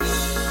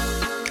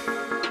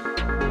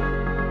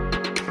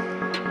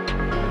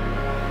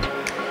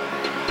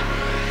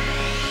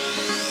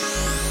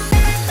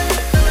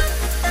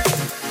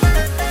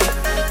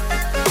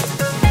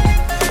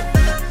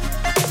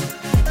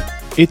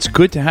It's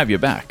good to have you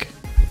back.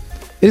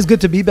 It is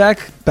good to be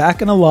back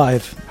and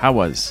alive. How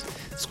was?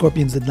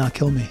 Scorpions did not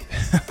kill me.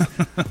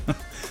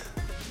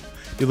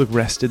 You look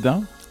rested,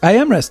 though? I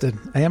am rested.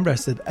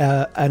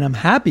 And I'm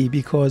happy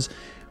because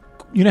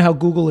you know how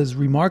Google is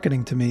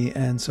remarketing to me.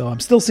 And so I'm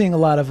still seeing a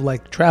lot of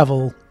like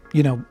travel,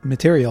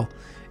 material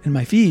in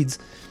my feeds.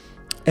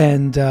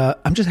 And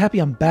I'm just happy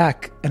I'm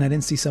back and I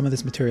didn't see some of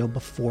this material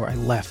before I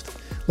left.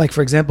 Like,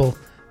 for example,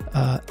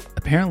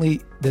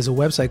 apparently there's a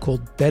website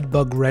called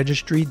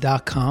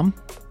bedbugregistry.com.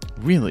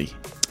 Really?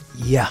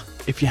 Yeah.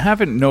 If you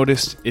haven't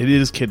noticed, it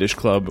is Kiddish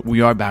Club. We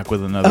are back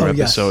with another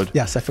episode.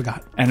 Yes, I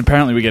forgot. And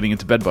apparently we're getting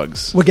into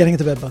bedbugs. We're getting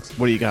into bedbugs.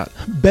 What do you got?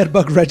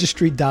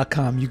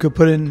 Bedbugregistry.com. You could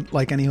put in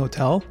like any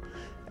hotel.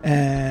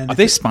 And are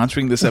they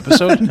sponsoring this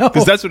episode? No.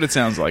 Because that's what it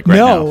sounds like right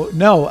now.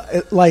 No.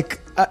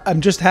 I'm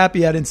just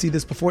happy I didn't see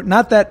this before.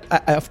 Not that,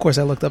 of course,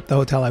 I looked up the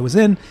hotel I was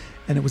in,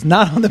 and it was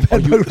not on the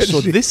bedbug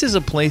registry. So this is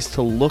a place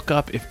to look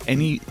up if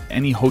any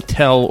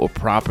hotel or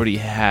property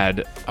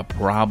had a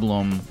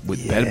problem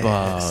with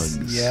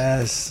bedbugs.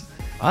 Yes.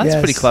 Oh, that's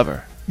pretty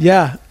clever.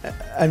 Yeah.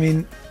 I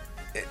mean,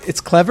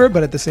 it's clever,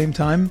 but at the same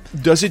time...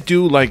 Does it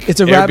do like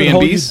it's a Airbnbs? rabbit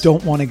hole you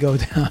don't want to go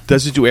down.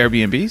 Does it do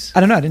Airbnbs? I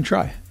don't know. I didn't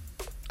try.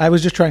 I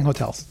was just trying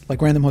hotels,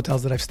 like random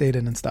hotels that I've stayed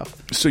in and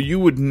stuff. So you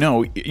would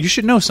know. You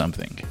should know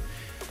something.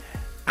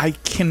 I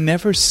can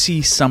never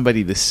see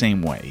somebody the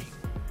same way.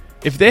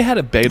 If they had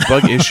a bed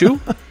bug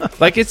issue,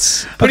 like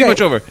it's pretty much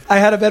over. I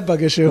had a bed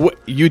bug issue. What,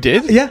 you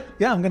did? Yeah,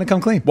 I'm going to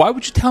come clean. Why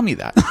would you tell me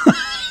that?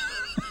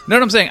 Know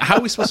what I'm saying? How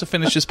are we supposed to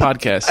finish this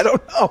podcast? I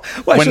don't know.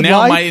 When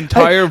now my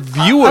entire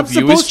view of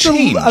you is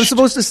changed. I'm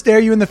supposed to stare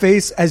you in the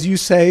face as you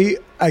say,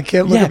 I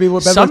can't look at people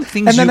with bed bugs.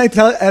 And then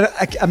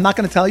I'm not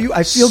going to tell you.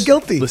 I feel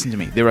guilty. Listen to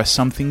me. There are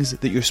some things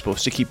that you're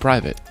supposed to keep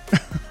private.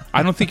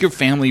 I don't think your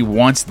family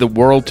wants the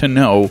world to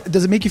know.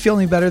 Does it make you feel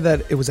any better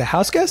that it was a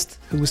house guest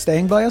who was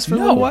staying by us for a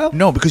little while?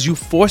 No, because you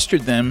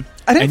fostered them.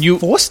 I didn't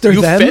foster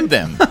them. You fed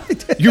them.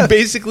 You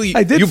basically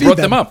you brought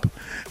them up.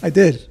 I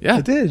did. Yeah.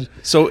 I did.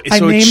 So it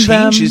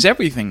changes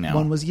everything now.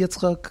 One was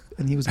Yitzchak,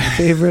 and he was my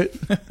favorite.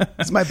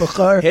 It's my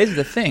Bukhar. Here's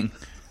the thing.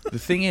 The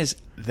thing is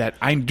that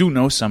I do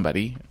know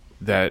somebody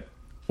that...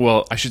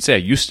 Well, I should say I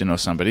used to know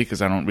somebody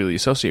because I don't really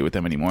associate with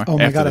them anymore. Oh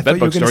my God, I thought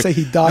you were going to say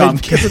he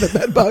died because of the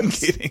bed bugs. I'm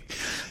kidding.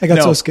 I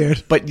got so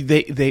scared. But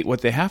they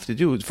what they have to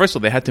do is, first of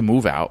all, they had to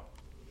move out.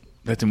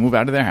 They had to move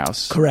out of their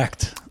house.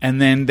 Correct.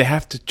 And then they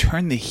have to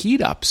turn the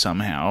heat up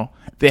somehow.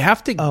 They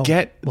have to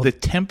get the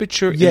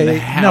temperature in the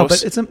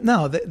house.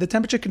 No, but the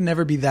temperature can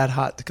never be that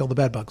hot to kill the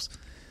bed bugs.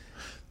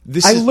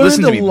 I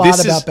learned a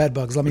lot about bed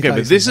bugs. Let me tell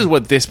you. But this is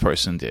what this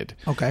person did.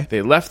 Okay.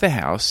 They left the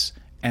house.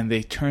 And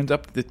they turned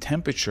up the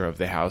temperature of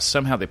the house.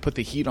 Somehow they put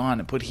the heat on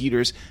and put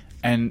heaters,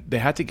 and they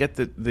had to get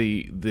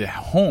the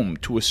home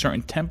to a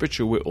certain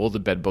temperature where all the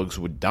bed bugs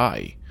would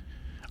die.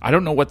 I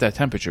don't know what that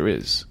temperature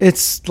is.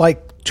 It's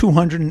like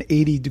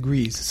 280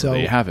 degrees. So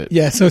there you have it.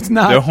 Yeah, so it's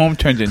not... Their home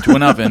turned into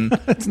an oven.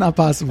 It's not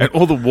possible. And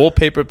all the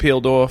wallpaper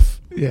peeled off.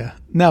 Yeah.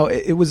 No,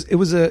 it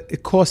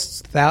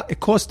costed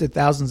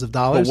thousands of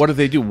dollars. But what do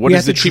they do? What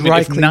is the treatment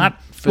if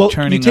not for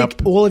turning up? You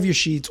take all of your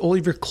sheets, all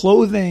of your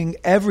clothing,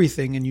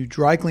 everything, and you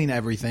dry clean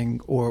everything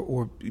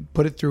or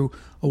put it through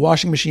a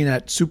washing machine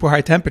at super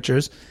high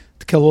temperatures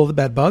to kill all the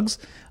bed bugs.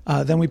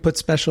 Then we put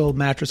special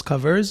mattress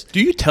covers.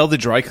 Do you tell the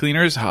dry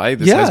cleaners, hi,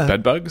 this has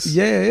bed bugs?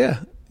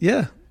 Yeah.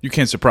 You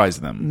can't surprise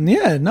them.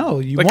 Yeah,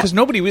 no. Because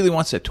nobody really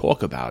wants to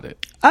talk about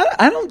it.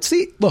 I don't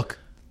see... Look,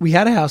 we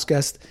had a house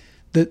guest.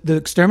 The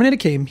exterminator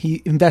came.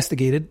 He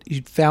investigated.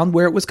 He found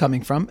where it was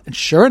coming from. And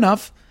sure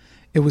enough,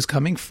 it was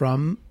coming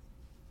from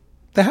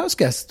the house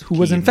guest who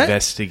was infected.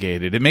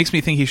 Investigated. It makes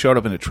me think he showed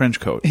up in a trench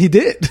coat. He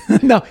did.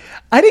 No,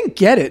 I didn't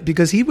get it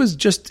because he was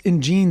just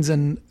in jeans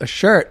and a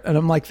shirt. And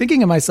I'm like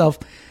thinking to myself,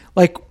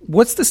 like,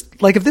 what's this?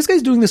 Like, if this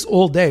guy's doing this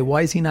all day,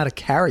 why is he not a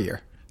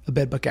carrier? A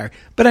bedbug carrier.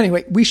 But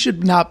anyway, we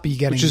should not be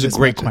getting... Which is a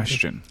great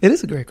question. It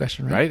is a great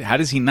question, right? How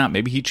does he not?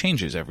 Maybe he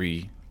changes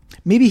every...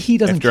 Maybe he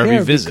doesn't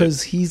care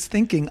because he's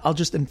thinking, I'll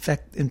just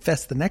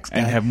infest the next guy.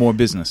 And have more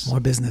business. More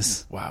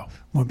business. Wow.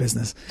 More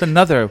business. It's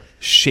another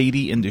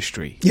shady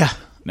industry. Yeah.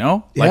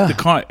 No? Yeah.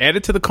 Like add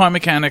it to the car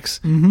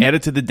mechanics, add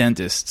it to the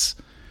dentists.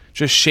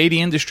 Just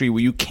shady industry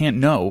where you can't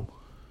know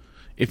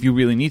if you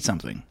really need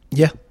something.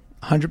 Yeah,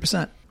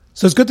 100%.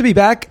 So it's good to be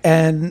back.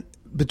 And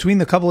between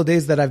the couple of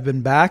days that I've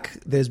been back,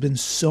 there's been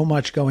so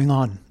much going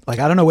on. Like,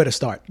 I don't know where to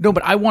start. No,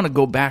 but I want to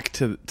go back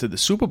to the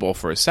Super Bowl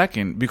for a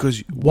second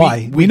because...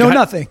 Why? We know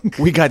nothing.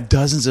 We got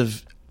dozens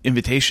of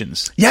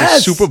invitations.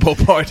 Yes. To Super Bowl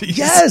parties.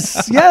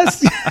 Yes.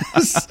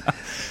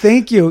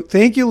 Thank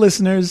you,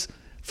 listeners,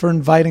 for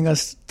inviting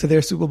us to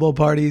their Super Bowl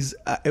parties.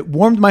 It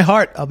warmed my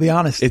heart, I'll be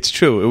honest. It's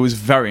true. It was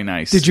very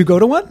nice. Did you go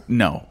to one?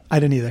 No. I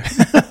didn't either.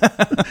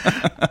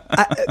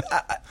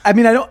 I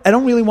mean, I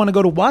don't really want to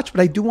go to watch, but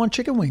I do want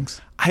chicken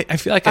wings. I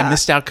feel like I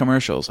missed out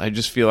commercials. I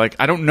just feel like,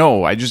 I don't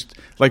know. I just,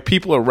 like,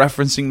 people are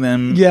referencing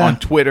them on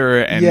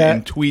Twitter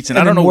and tweets, and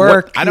I don't know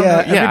work, what, I don't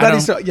know.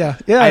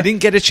 Yeah, I didn't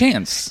get a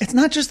chance. It's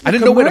not just the I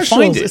didn't commercials. know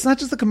where to find it. It's not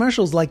just the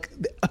commercials. Like,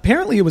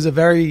 apparently it was a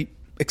very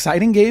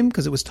exciting game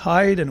because it was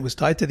tied and it was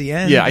tied to the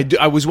end. Yeah,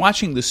 I was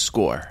watching the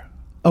score.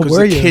 Oh, because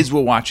were the you? kids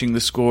were watching the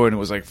score, and it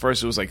was like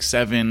first it was like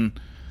 7-0,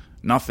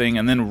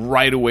 and then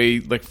right away,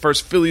 like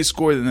first Phillies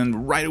scored, and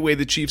then right away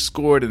the Chiefs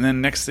scored, and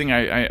then next thing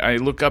I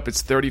look up,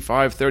 it's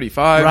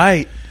 35-35.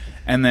 Right.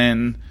 And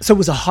then So it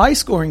was a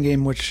high-scoring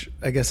game, which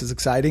I guess is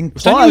exciting.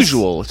 it's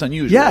unusual. It's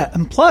unusual. Yeah,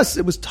 and plus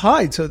it was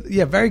tied, so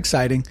yeah, very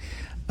exciting.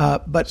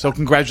 But So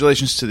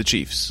congratulations to the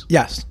Chiefs.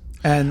 yes,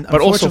 and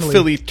But also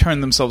unfortunately- Philly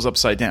turned themselves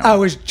upside down. I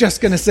was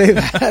just going to say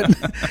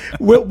that.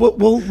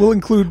 we'll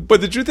include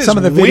But the truth is, some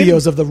of the win-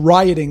 videos of the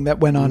rioting that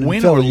went on in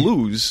Win or Philly.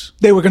 lose.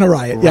 They were going to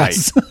riot, Right.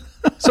 yes.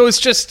 So it's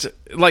just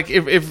like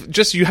if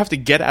just you have to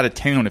get out of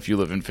town if you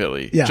live in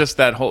Philly. Yeah. Just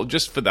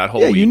for that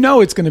whole Yeah, week. you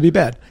know it's going to be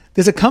bad.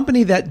 There's a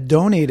company that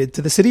donated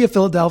to the city of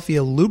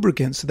Philadelphia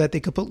lubricant so that they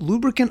could put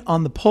lubricant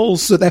on the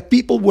poles so that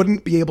people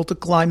wouldn't be able to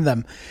climb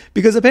them.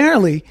 Because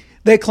apparently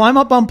they climb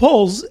up on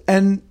poles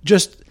and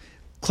just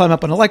climb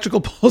up on electrical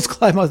poles,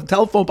 climb on the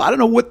telephone. I don't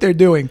know what they're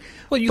doing.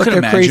 Well, you but can they're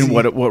imagine crazy.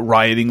 what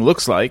rioting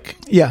looks like.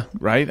 Yeah.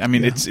 Right? I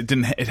mean,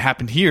 it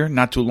happened here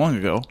not too long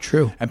ago.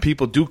 True. And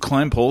people do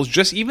climb poles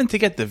just even to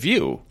get the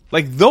view.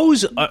 Like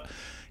those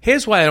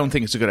here's why I don't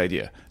think it's a good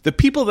idea. The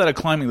people that are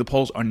climbing the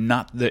poles are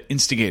not the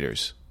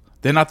instigators.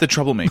 They're not the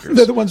troublemakers.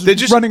 They're the ones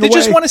running They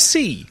just away. want to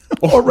see.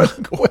 Or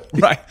running away.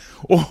 Right.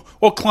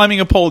 Or climbing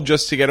a pole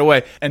just to get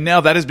away. And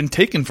now that has been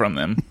taken from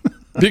them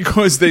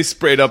because they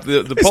sprayed up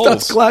the He starts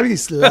poles. climbing, he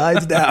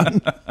slides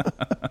down.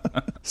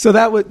 So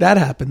that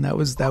happened. That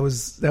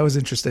was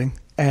interesting.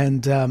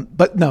 And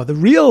but no, the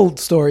real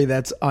story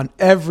that's on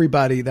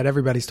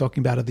everybody's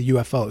talking about are the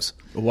UFOs.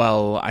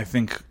 Well, I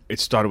think it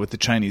started with the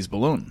Chinese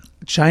balloon.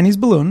 Chinese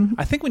balloon.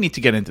 I think we need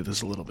to get into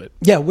this a little bit.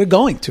 Yeah, we're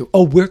going to.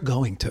 Oh, we're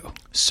going to.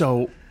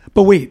 So,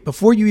 But wait,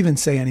 before you even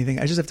say anything,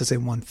 I just have to say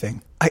one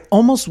thing. I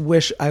almost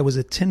wish I was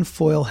a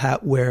tinfoil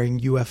hat wearing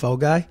UFO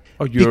guy.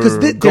 oh, you're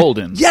they're-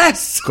 golden.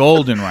 Yes!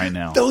 Golden right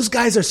now. Those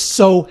guys are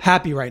so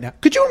happy right now.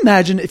 Could you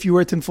imagine if you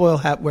were a tinfoil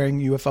hat wearing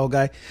UFO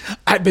guy?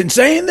 I've been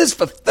saying this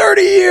for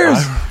 30 years.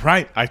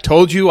 Right. I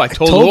told you. I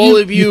told Told all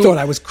of you. You thought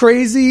I was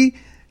crazy.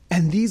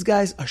 And these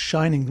guys are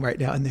shining right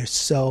now, and they're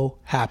so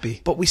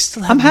happy. But we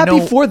still have I'm happy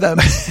no, for them.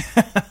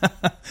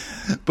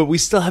 But we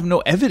still have no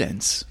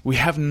evidence. We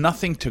have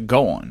nothing to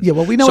go on. Yeah,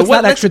 well, we know it's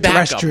not let's back up.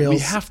 extraterrestrials. We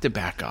have to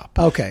back up.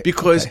 Okay,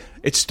 Because okay.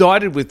 it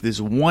started with this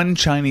one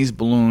Chinese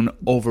balloon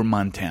over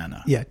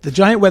Montana. Yeah, the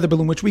giant weather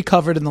balloon, which we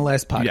covered in the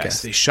last podcast.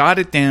 Yes, they shot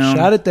it down.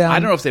 Shot it down. I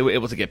don't know if they were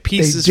able to get They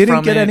pieces didn't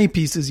from get it. any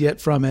pieces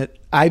yet from it.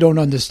 I don't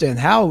understand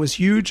how. It was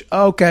huge.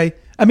 Okay.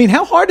 I mean,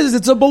 how hard is it?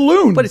 It's a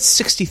balloon. But it's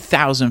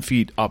 60,000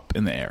 feet up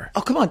in the air.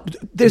 Oh, come on. What's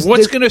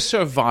there's- going to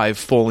survive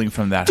falling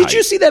from that Did height?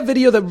 you see that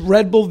video, the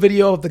Red Bull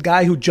video of the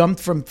guy who jumped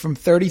from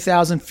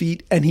 30,000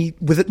 feet and he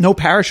with no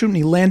parachute and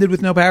he landed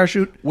with no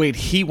parachute? Wait,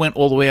 he went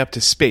all the way up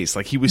to space.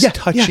 Like he was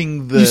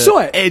touching the You saw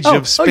it. edge Oh,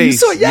 of space. Oh, you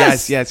saw it.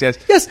 Yes. Yes.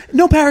 Yes,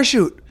 no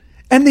parachute.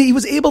 And he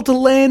was able to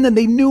land and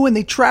they knew and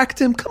they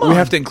tracked him. Come on. We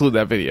have to include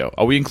that video.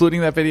 Are we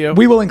including that video?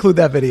 We will include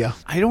that video.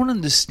 I don't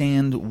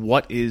understand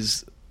what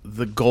is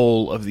the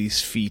goal of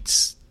these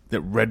feats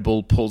that Red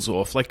Bull pulls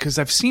off. Like, because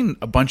I've seen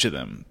a bunch of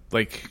them.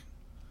 Like,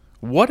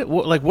 what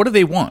do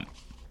they want?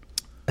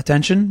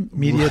 Attention,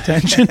 media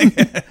attention.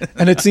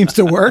 And it seems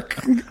to work,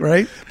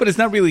 right? But it's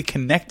not really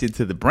connected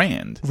to the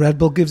brand. Red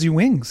Bull gives you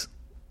wings.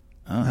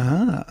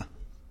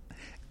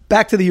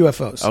 Back to the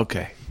UFOs.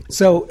 Okay.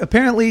 So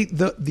apparently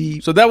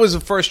the So that was the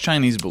first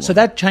Chinese balloon. so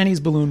that Chinese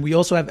balloon, we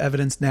also have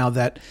evidence now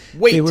that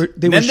Wait, they were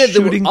then there were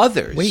shooting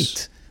others.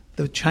 Wait.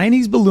 The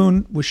Chinese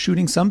balloon was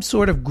shooting some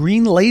sort of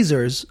green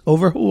lasers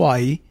over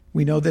Hawaii.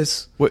 We know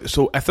this. Wait,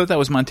 so I thought that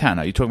was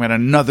Montana. Are you talking about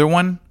another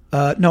one?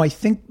 No, I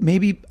think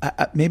maybe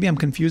I'm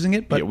confusing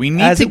it, but Yeah, we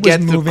need as to it was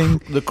get moving,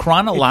 the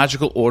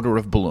chronological order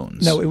of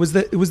balloons. No, it was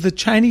the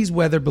Chinese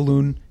weather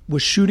balloon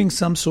was shooting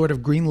some sort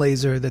of green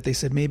laser that they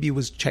said maybe it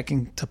was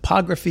checking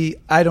topography.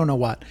 I don't know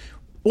what.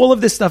 All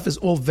of this stuff is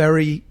all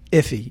very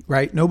iffy,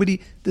 right?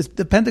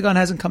 The Pentagon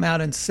hasn't come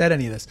out and said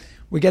any of this.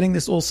 We're getting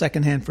this all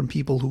secondhand from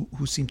people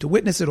who seem to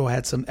witness it or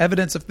had some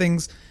evidence of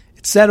things,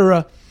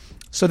 etc.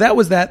 So that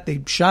was that.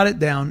 They shot it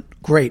down.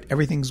 Great.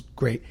 Everything's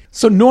great.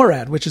 So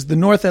NORAD, which is the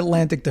North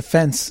Atlantic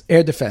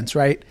Air Defense,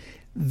 right?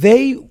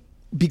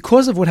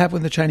 Because of what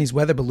happened with the Chinese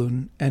weather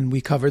balloon, and we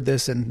covered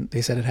this, and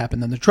they said it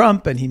happened under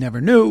Trump, and he never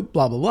knew,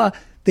 blah, blah, blah,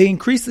 they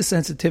increased the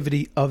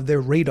sensitivity of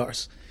their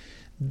radars.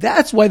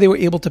 That's why they were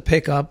able to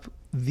pick up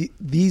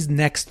these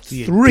next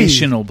the three.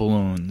 additional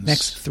balloons.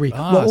 Next three.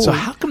 So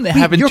how come they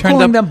haven't You're turned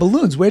calling up? them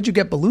balloons. Where'd you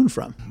get balloon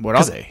from? What are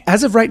 'Cause they?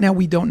 As of right now,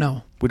 we don't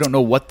know. We don't know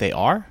what they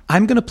are.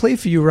 I'm going to play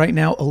for you right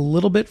now a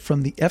little bit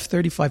from the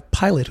F-35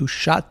 pilot who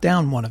shot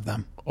down one of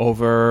them.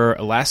 Over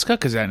Alaska?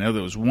 Because I know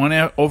there was one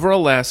over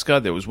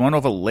Alaska. There was one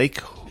over Lake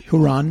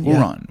Huron. Yeah.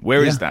 Huron.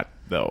 Where is Yeah. that,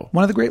 though?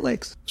 One of the Great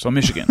Lakes. So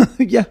Michigan.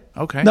 Yeah.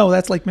 Okay. No,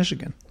 that's Lake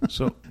Michigan.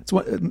 So,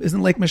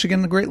 Isn't Lake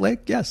Michigan a Great Lake?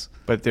 Yes.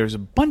 but there's a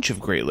bunch of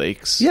Great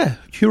Lakes. Yeah.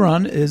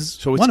 Huron is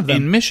So it's one of them.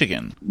 in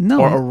Michigan. No.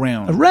 Or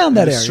around. Around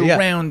that area, yeah.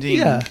 Surrounding.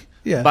 Yeah,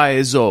 yeah. By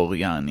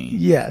Azoriani.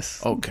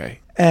 Yes. Okay.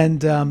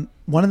 And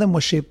one of them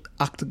was shaped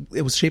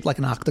like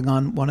an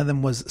octagon. One of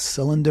them was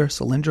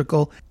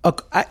cylindrical.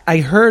 I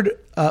heard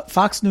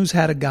Fox News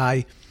had a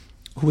guy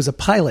who was a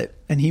pilot,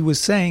 and he was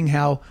saying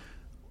how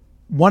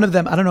one of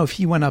them, I don't know if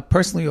he went up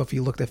personally or if he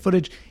looked at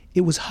footage,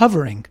 it was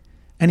hovering.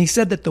 And he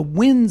said that the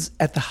winds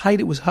at the height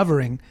it was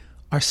hovering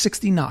are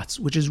 60 knots,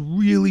 which is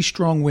really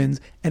strong winds.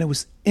 And it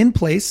was in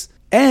place,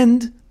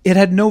 and it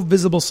had no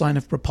visible sign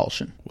of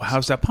propulsion. Well,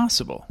 how's that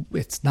possible?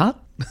 It's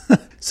not.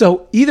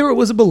 So either it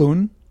was a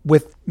balloon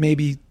with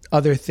maybe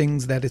other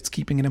things that it's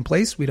keeping it in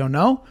place. We don't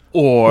know.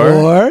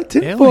 Or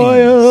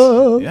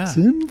tinfoil. Yeah.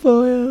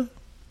 Tinfoil.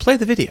 Play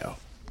the video.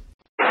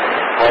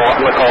 Well,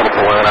 I'm going to call it a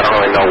balloon. I don't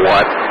really know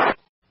what.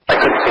 I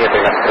couldn't see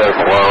anything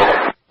necessarily below.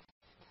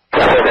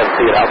 Definitely didn't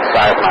see it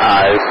outside my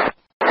eyes.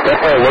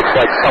 Definitely looks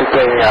like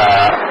something,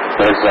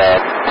 there's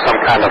some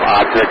kind of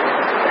object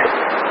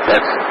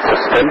that's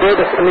suspended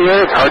in the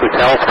air. It's hard to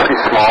tell. It's pretty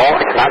small.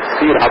 I cannot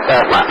see it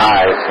outside of my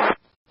eyes.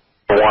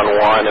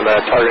 1-1 in the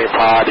targeting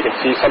pod. You can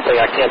see something.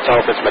 I can't tell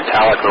if it's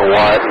metallic or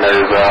what. And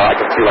there's, I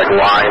can see like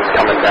lines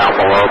coming down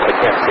below, but I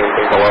can't see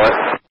anything below it.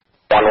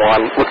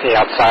 1-1. Looking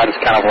outside is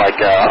kind of like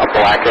a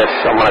blackish,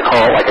 I'm going to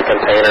call it like a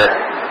container.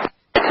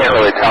 I can't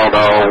really tell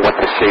though what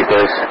the shape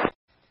is.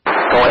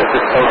 It's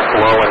just so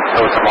slow and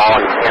so small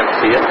and you can't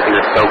see it until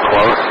you're so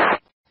close.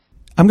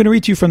 I'm going to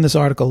read to you from this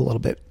article a little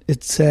bit.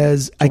 It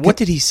says... What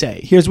did he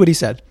say? Here's what he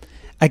said.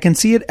 I can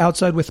see it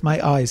outside with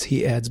my eyes,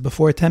 he adds,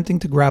 before attempting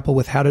to grapple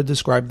with how to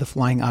describe the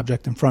flying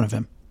object in front of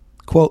him.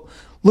 Quote,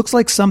 looks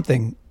like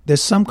something.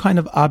 There's some kind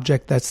of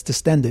object that's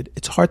distended.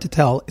 It's hard to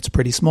tell. It's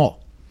pretty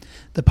small.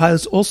 The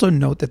pilots also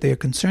note that they are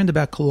concerned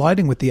about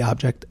colliding with the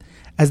object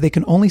as they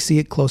can only see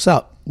it close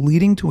up,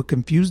 leading to a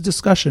confused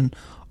discussion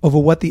over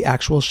what the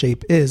actual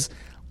shape is,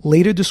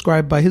 later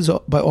described by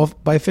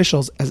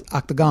officials as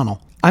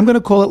octagonal. I'm going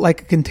to call it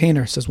like a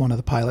container, says one of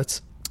the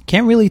pilots.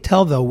 Can't really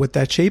tell, though, what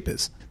that shape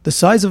is. The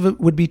size of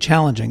it would be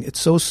challenging. It's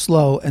so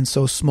slow and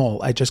so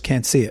small, I just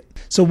can't see it.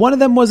 So one of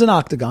them was an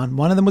octagon,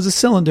 one of them was a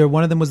cylinder,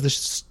 one of them was the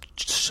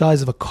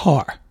size of a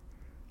car.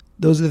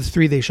 Those are the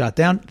three they shot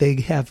down.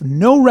 They have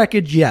no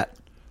wreckage yet.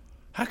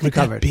 How could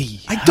that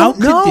be? I don't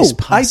know. How could this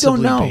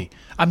possibly I don't know. be?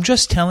 I'm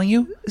just telling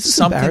you,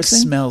 something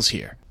smells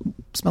here.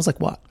 Smells like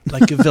what?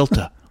 Like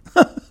Gavilta.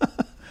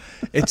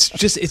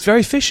 It's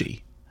very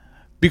fishy.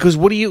 Because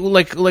what do you,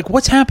 like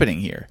what's happening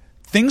here?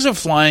 Things are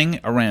flying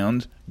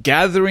around,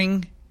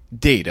 gathering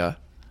data,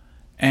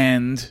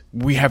 and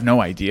we have no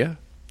idea.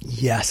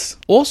 Yes.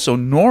 Also,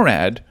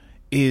 NORAD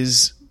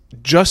is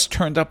just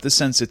turned up the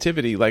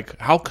sensitivity. Like,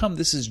 how come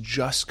this is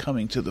just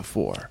coming to the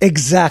fore?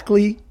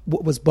 Exactly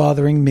what was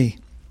bothering me.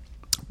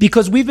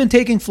 Because we've been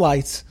taking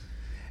flights,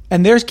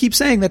 and they keep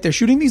saying that they're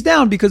shooting these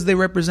down because they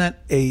represent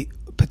a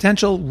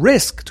potential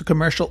risk to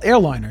commercial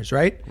airliners,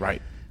 right?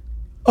 Right.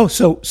 Oh,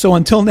 so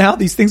until now,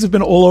 these things have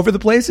been all over the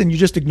place and you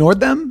just ignored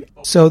them?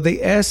 So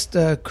they asked,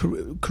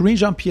 Karine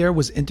Jean-Pierre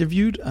was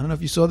interviewed. I don't know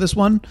if you saw this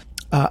one.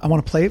 I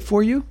want to play it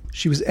for you.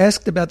 She was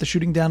asked about the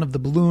shooting down of the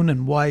balloon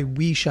and why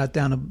we shot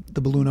down the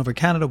balloon over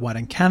Canada. Why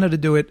didn't Canada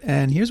do it?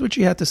 And here's what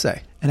she had to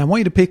say. And I want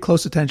you to pay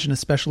close attention,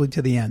 especially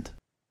to the end.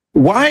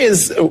 Why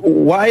is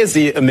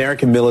the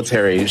American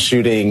military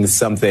shooting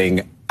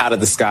something out of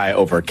the sky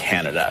over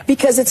Canada?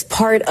 Because it's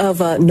part of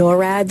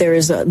NORAD.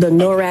 The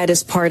NORAD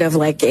is part of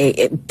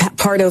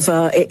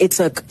it's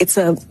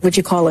a what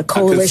you call a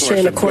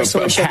coalition, a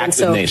consortium, a pact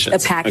of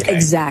nations. A pact, okay.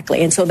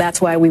 Exactly. And so that's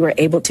why we were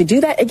able to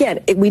do that.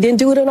 Again, we didn't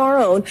do it on our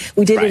own.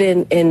 We did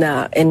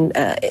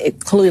it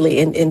clearly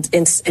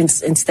in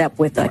step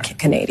with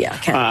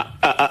Canada.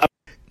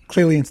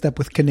 Clearly in step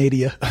with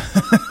Canada.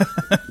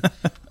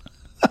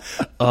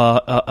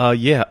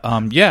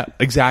 Yeah,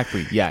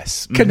 exactly.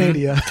 Yes. Canada.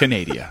 Mm-hmm.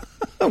 Canada.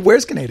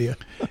 Where's Canada?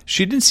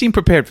 She didn't seem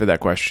prepared for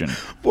that question.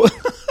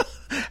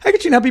 How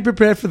could she not be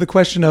prepared for the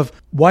question of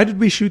why did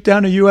we shoot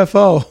down a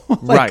UFO?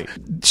 Right.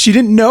 She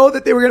didn't know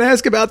that they were going to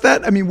ask about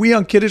that. I mean, we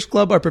on Kiddish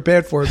Club are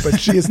prepared for it, but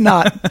she is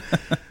not.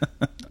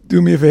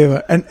 Do me a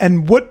favor.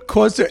 And what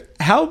caused her?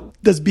 How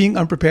does being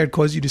unprepared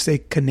cause you to say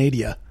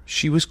Canada?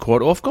 She was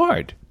caught off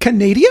guard.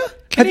 Canada?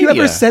 Have you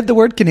ever said the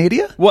word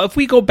Canada? Well, if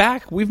we go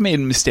back, we've made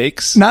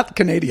mistakes. Not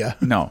Canada.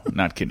 No,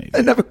 not Canada.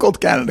 I never called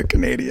Canada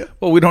Canada.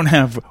 Well, we don't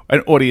have an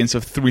audience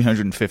of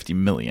 350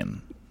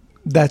 million.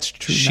 That's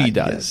true. She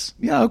does.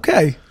 Yet. Yeah,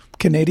 okay.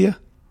 Canada.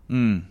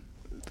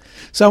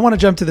 So I want to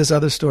jump to this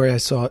other story I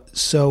saw.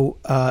 So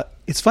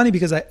it's funny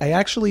because I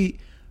actually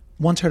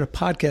once heard a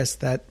podcast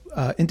that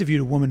interviewed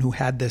a woman who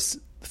had this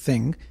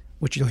thing,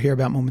 which you'll hear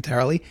about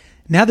momentarily.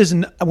 Now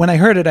when I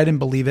heard it, I didn't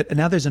believe it. And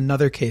now there's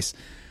another case.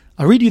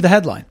 I'll read you the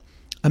headline.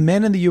 A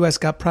man in the U.S.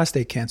 got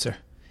prostate cancer.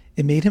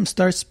 It made him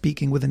start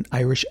speaking with an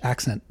Irish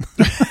accent.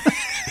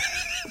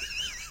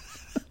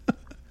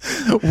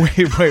 Wait.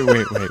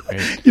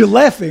 You're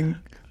laughing,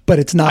 but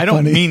it's not funny. I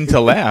don't mean to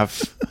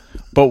laugh,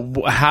 but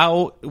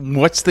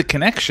what's the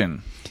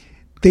connection?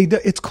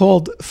 It's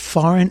called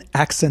foreign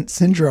accent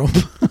syndrome.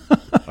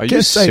 Are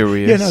you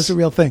serious? Yeah, no, it's a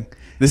real thing.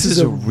 This is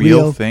a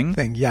real thing?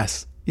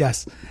 Yes.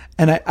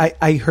 And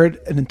I heard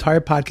an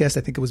entire podcast.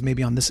 I think it was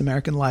maybe on This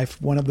American Life,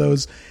 one of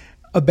those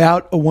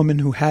about a woman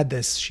who had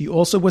this. She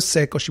also was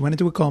sick, or she went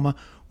into a coma.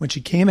 When she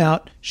came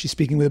out, she's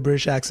speaking with a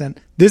British accent.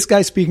 This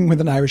guy's speaking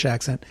with an Irish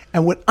accent.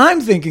 And what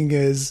I'm thinking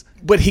is,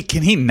 But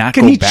can he not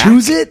can go he back?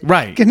 choose it?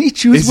 Right. Can he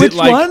choose which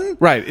one?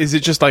 Right. Is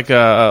it just like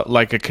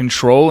a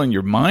control in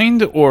your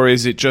mind, or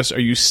is it just, are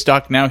you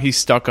stuck now? He's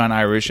stuck on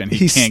Irish and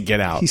he can't get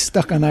out. He's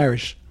stuck on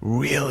Irish.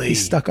 Really?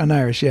 He's stuck on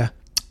Irish, yeah.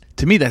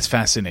 To me, that's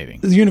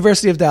fascinating. The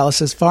University of Dallas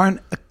says foreign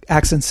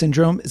accent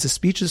syndrome is a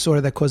speech disorder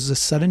that causes a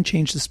sudden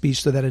change to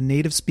speech so that a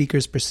native speaker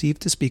is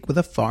perceived to speak with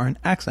a foreign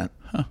accent.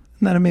 Huh.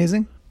 Isn't that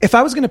amazing? If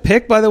I was going to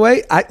pick, by the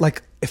way,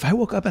 if I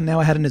woke up and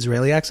now I had an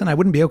Israeli accent, I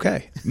wouldn't be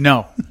okay.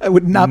 No. I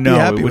would not be happy with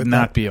that. No, it would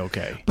not be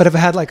okay. But if I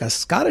had like a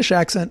Scottish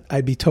accent,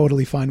 I'd be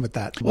totally fine with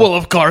that. Well,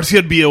 of course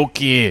you'd be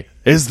okay.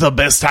 It's the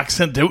best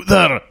accent out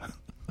there.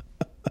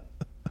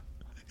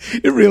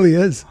 It really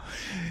is.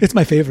 It's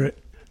my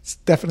favorite. It's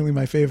definitely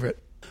my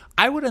favorite.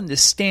 I would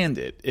understand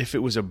it if it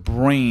was a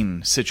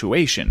brain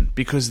situation,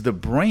 because the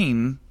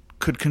brain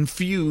could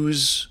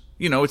confuse,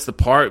 it's the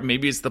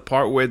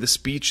part where the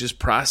speech is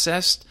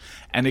processed,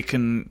 and it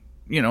can,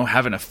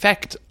 have an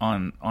effect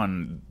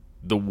on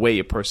the way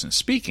a person's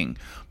speaking.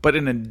 But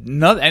in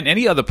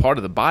any other part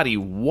of the body,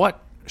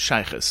 what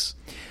shaykhs?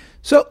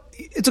 So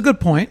it's a good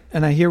point,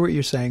 and I hear what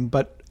you're saying,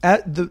 but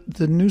at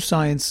the new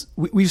science,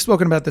 we've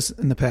spoken about this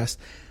in the past.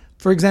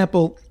 For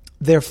example,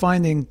 they're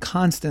finding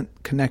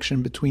constant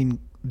connection between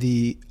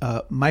the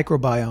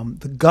microbiome,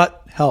 the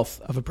gut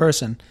health of a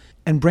person,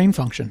 and brain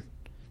function.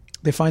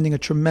 They're finding a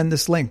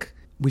tremendous link.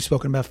 We've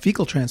spoken about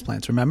fecal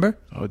transplants, remember?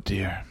 Oh,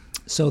 dear.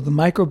 So the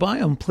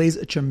microbiome plays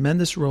a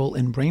tremendous role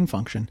in brain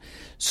function.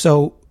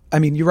 So, I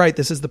mean, you're right,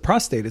 this is the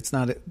prostate. It's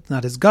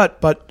not his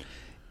gut, but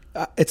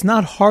it's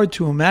not hard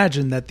to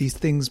imagine that these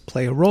things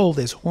play a role.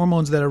 There's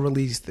hormones that are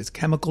released. There's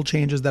chemical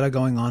changes that are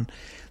going on.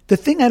 The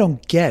thing I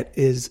don't get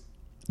is,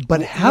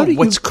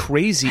 what's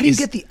crazy how do you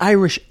get the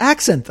Irish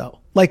accent, though?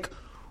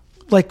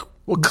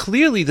 Well,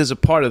 clearly there's a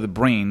part of the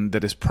brain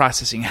that is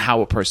processing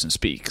how a person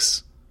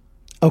speaks.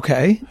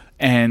 Okay.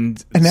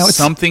 And now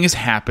something is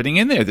happening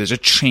in there. There's a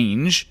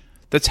change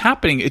that's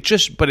happening.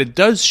 But it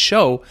does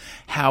show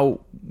how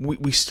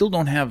we still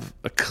don't have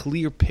a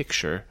clear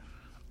picture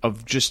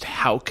of just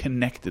how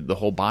connected the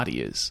whole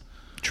body is.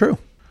 True.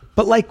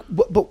 But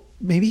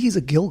maybe he's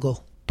a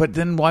Gilgal. But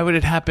then why would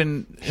it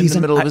happen in the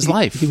middle of his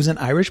life? He was an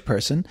Irish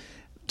person.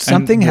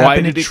 Something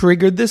happened. It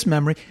triggered this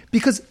memory.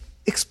 Because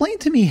explain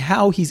to me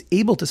how he's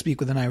able to speak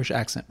with an Irish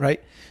accent, right?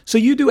 So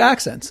you do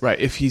accents. Right.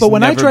 If he's but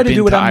when never I try to been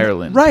do it, to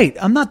Ireland. Right.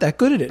 I'm not that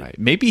good at it. Right.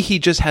 Maybe he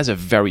just has a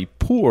very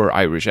poor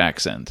Irish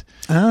accent.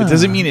 It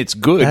doesn't mean it's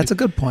good. That's a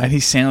good point. And he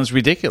sounds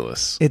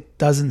ridiculous. It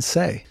doesn't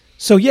say.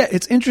 So yeah,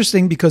 it's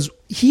interesting because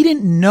he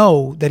didn't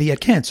know that he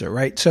had cancer,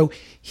 right? So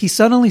he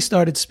suddenly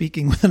started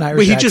speaking with an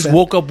Irish accent. He just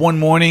woke up one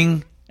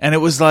morning and it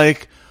was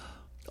like,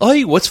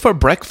 "Oi, what's for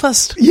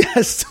breakfast?"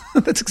 Yes,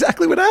 that's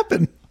exactly what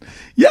happened.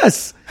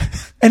 Yes.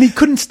 And he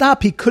couldn't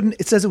stop.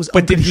 It says it was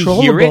uncontrollable. Did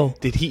he hear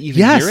it? Did he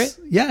even hear it?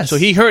 Yes. So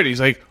he heard it. He's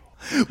like,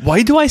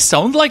 "Why do I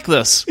sound like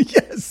this?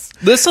 Yes.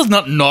 This is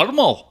not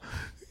normal."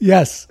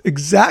 Yes,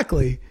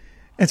 exactly.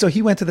 And so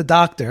he went to the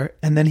doctor,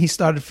 and then he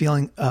started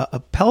feeling a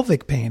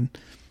pelvic pain.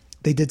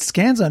 They did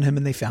scans on him,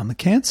 and they found the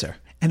cancer.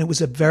 And it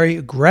was a very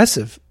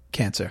aggressive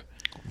cancer.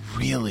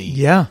 Really?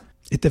 Yeah.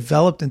 It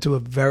developed into a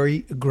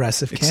very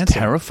aggressive cancer. It's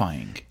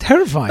terrifying.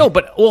 Terrifying. No,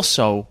 but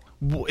also,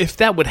 if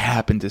that would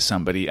happen to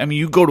somebody, I mean,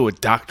 you go to a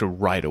doctor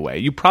right away.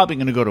 You're probably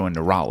going to go to a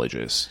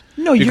neurologist.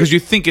 No, because you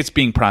think it's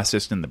being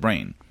processed in the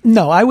brain.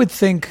 No, I would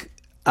think,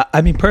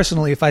 I mean,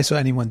 personally, if I saw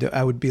anyone do it,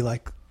 I would be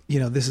like,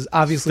 this is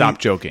obviously...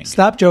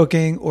 Stop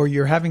joking, or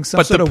you're having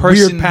some sort of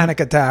weird panic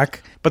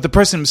attack. But the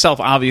person himself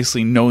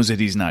obviously knows that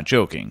he's not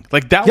joking.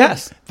 Like that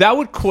that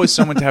would cause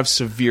someone to have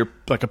severe,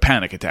 like a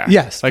panic attack.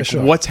 Yes, like, for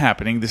sure. What's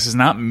happening? This is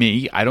not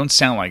me. I don't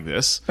sound like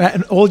this.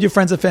 And all your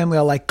friends and family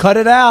are like, cut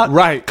it out.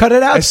 Right. Cut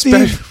it out,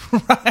 Steve.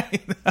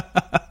 Right.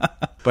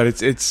 But it's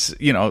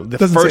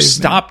the first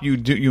stop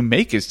you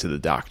make is to the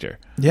doctor.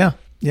 Yeah,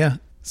 yeah.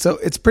 So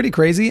it's pretty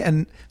crazy.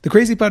 And the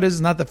crazy part is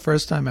it's not the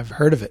first time I've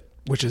heard of it.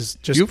 Which is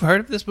just... You've heard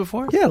of this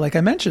before? Yeah, like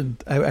I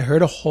mentioned. I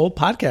heard a whole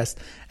podcast,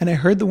 and I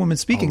heard the woman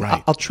speaking. Oh,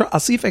 right. I'll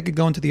see if I could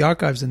go into the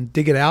archives and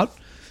dig it out.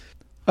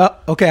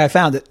 Okay, I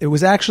found it. It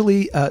was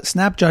actually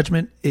Snap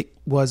Judgment. It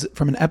was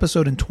from an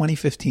episode in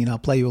 2015. I'll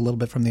play you a little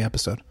bit from the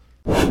episode.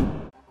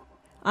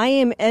 I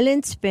am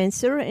Ellen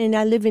Spencer, and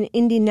I live in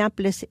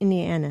Indianapolis,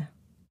 Indiana.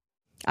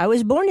 I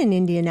was born in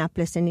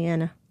Indianapolis,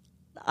 Indiana.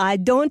 I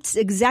don't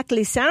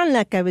exactly sound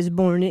like I was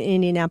born in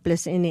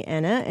Indianapolis,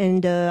 Indiana,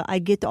 and I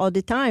get all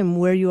the time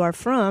where you are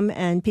from,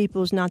 and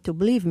people's not to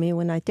believe me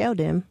when I tell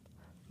them,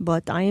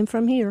 but I am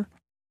from here.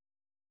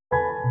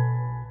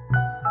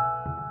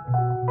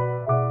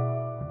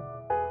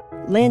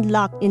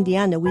 Landlocked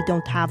Indiana, we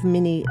don't have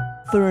many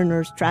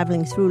foreigners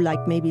traveling through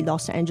like maybe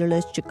Los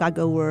Angeles,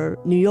 Chicago, or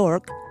New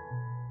York.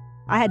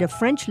 I had a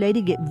French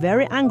lady get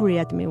very angry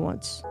at me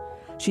once.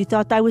 She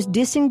thought I was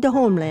dissing the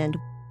homeland.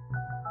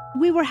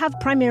 We were have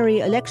primary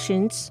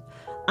elections,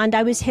 and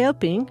I was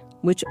helping,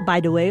 which, by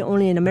the way,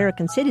 only an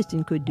American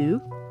citizen could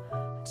do.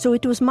 So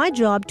it was my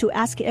job to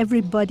ask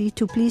everybody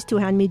to please to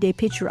hand me their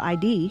picture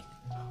ID.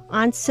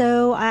 And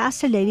so I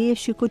asked the lady if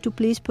she could to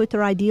please put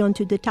her ID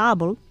onto the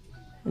table.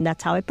 And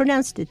that's how I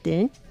pronounced it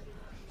then.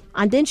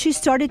 And then she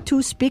started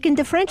to speak in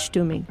the French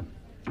to me.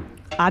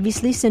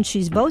 Obviously, since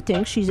she's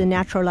voting, she's a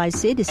naturalized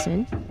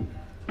citizen.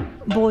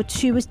 But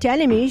she was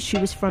telling me she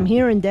was from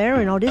here and there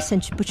and all this,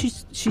 but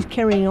she's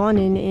carrying on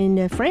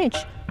in French.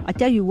 I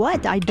tell you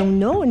what, I don't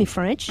know any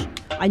French.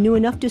 I knew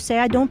enough to say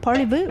I don't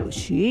parlez-vous.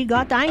 She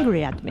got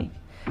angry at me.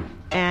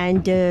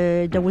 And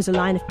there was a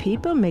line of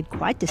people, made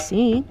quite the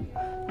scene.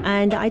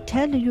 And I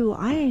tell you,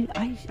 I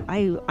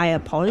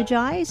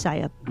apologize.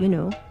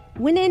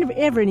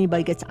 Whenever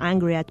anybody gets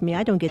angry at me,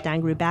 I don't get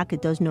angry back.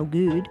 It does no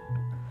good.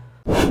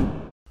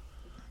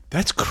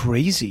 That's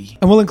crazy.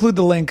 And we'll include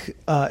the link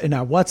in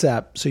our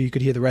WhatsApp so you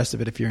could hear the rest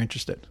of it if you're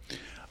interested.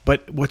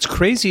 But what's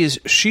crazy is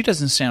she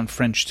doesn't sound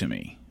French to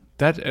me.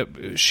 That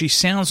she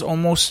sounds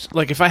almost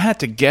like, if I had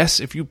to guess,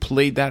 if you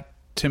played that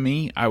to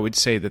me, I would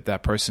say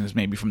that person is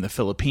maybe from the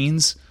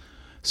Philippines,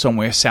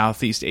 somewhere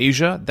Southeast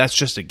Asia. That's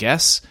just a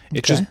guess.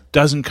 It just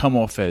doesn't come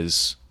off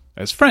as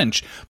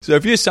French. So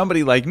if you're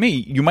somebody like me,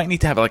 you might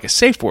need to have like a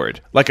safe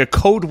word, like a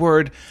code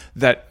word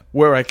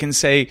where I can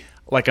say,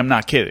 like, I'm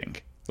not kidding.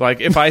 Like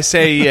if I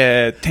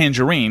say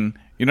tangerine,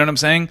 you know what I'm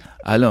saying?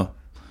 Hello,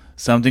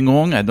 something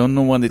wrong? I don't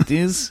know what it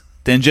is.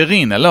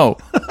 Tangerine, hello.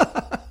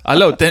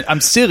 Hello,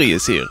 I'm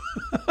serious here.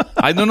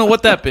 I don't know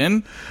what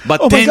happened,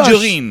 but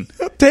tangerine.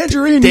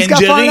 Tangerine. He's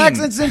got foreign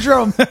accent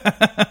syndrome.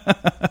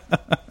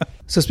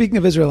 So speaking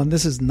of Israel, and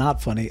this is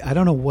not funny, I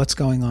don't know what's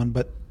going on,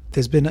 but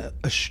there's been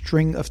a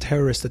string of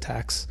terrorist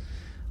attacks,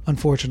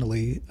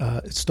 unfortunately.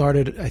 It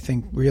started, I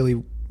think,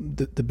 really,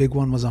 the big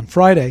one was on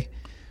Friday,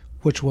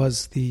 which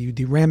was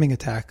the ramming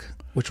attack,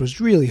 which was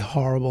really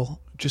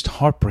horrible. Just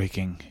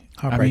heartbreaking.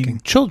 I mean,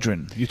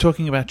 children. You're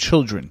talking about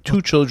children.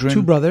 Two children.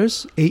 Two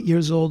brothers, 8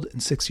 years old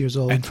and 6 years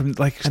old. And from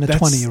like and a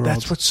 20-year-old.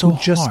 That's what's so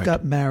hard. Who just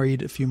got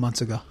married a few months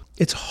ago.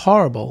 It's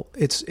horrible.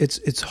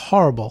 It's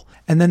horrible.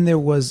 And then there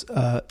was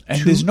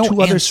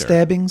two other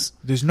stabbings.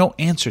 There's no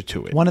answer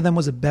to it. One of them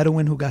was a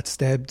Bedouin who got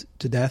stabbed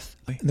to death.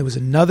 And there was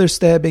another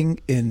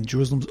stabbing in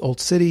Jerusalem's Old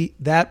City.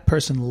 That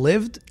person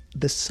lived.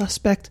 The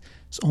suspect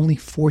is only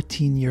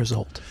 14 years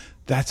old.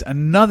 That's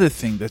another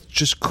thing that's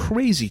just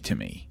crazy to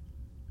me.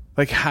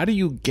 Like, how do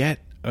you get...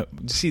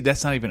 see,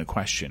 that's not even a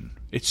question.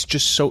 It's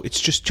just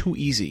too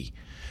easy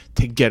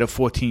to get a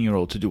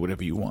 14-year-old to do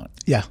whatever you want.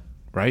 Yeah.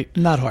 Right?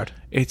 Not hard.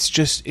 It's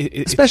just...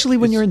 Especially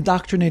when you're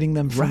indoctrinating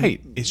them from,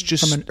 right. It's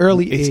just, from an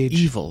early age.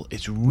 It's evil.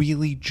 It's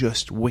really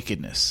just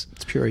wickedness.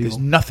 It's pure evil. There's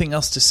nothing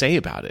else to say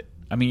about it.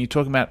 I mean, you're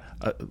talking about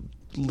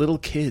little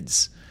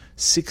kids,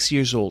 6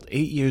 years old,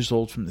 8 years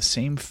old, from the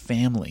same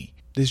family.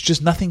 There's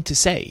just nothing to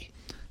say.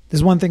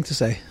 There's one thing to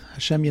say.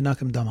 Hashem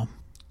Yenakim Damam.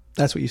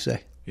 That's what you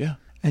say. Yeah.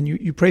 And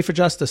you pray for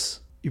justice.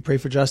 You pray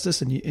for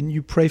justice, and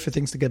you pray for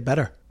things to get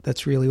better.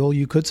 That's really all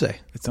you could say.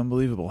 It's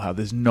unbelievable how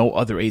there's no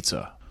other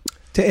Eitzah.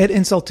 To add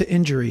insult to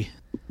injury,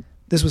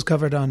 this was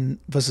covered on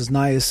Vos's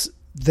Nayas,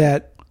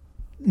 that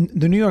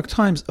the New York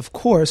Times, of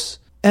course,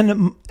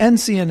 and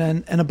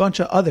CNN and a bunch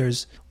of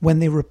others, when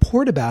they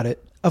report about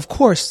it, of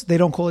course, they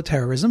don't call it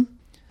terrorism.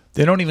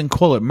 They don't even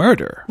call it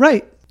murder.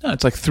 Right. No,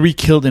 it's like 3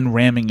 killed in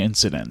ramming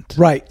incident.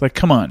 Right. Like,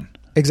 come on.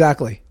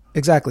 Exactly.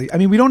 I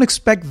mean, we don't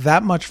expect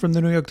that much from the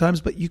New York Times,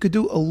 but you could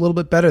do a little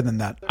bit better than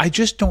that. I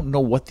just don't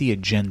know what the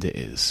agenda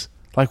is.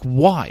 Like,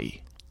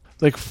 why?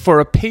 Like, for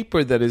a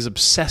paper that is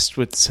obsessed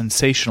with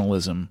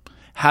sensationalism,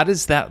 how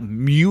does that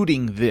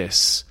muting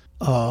this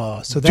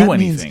do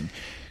anything?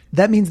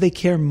 That means they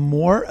care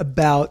more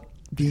about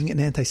being an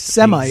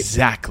anti-Semite.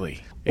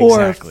 Exactly.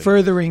 Or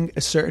furthering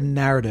a certain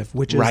narrative,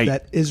 which is right.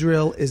 that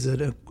Israel is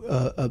an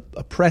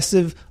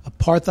oppressive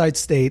apartheid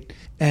state,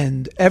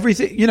 and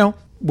everything,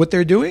 what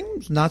they're doing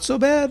is not so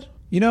bad.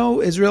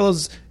 Israel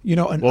is,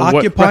 an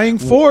occupying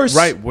force.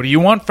 Right. What do you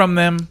want from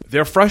them?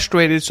 They're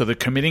frustrated, so they're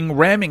committing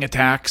ramming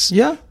attacks.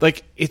 Yeah.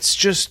 Like, it's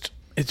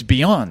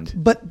beyond.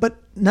 But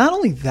not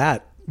only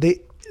that,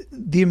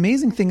 the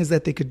amazing thing is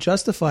that they could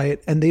justify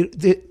it, and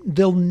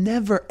they'll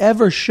never,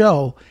 ever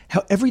show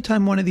how every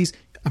time one of these...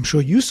 I'm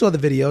sure you saw the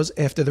videos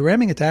after the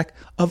ramming attack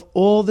of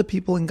all the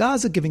people in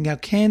Gaza giving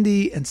out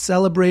candy and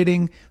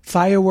celebrating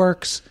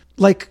fireworks.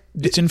 Like,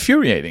 it's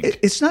infuriating.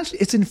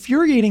 It's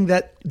infuriating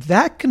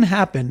that can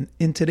happen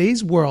in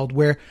today's world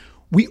where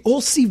we all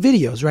see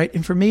videos, right?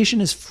 Information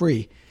is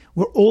free.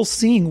 We're all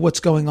seeing what's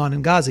going on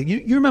in Gaza.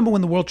 You remember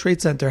when the World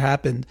Trade Center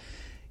happened,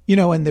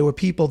 and there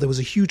was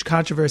a huge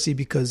controversy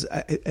because,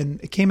 and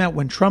it came out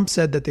when Trump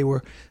said that they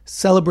were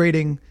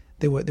celebrating,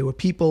 there were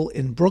people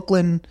in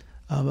Brooklyn,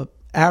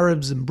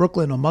 Arabs in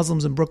Brooklyn or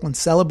Muslims in Brooklyn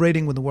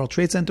celebrating when the World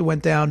Trade Center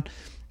went down.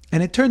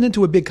 And it turned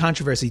into a big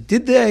controversy.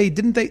 Did they?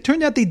 Didn't they?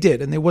 Turned out they did,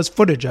 and there was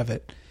footage of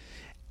it.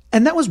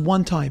 And that was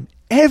one time.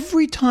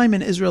 Every time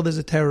in Israel there's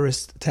a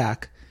terrorist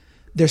attack,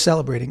 they're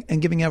celebrating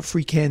and giving out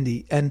free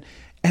candy. And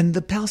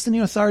the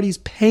Palestinian authorities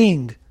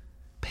paying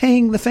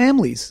the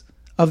families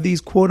of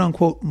these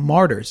quote-unquote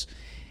martyrs.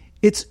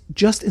 It's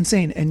just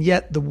insane. And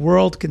yet the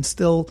world can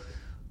still,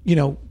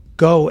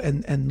 go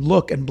and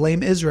look and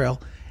blame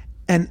Israel.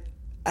 And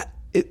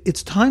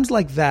it's times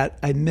like that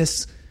I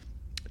miss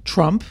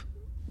Trump.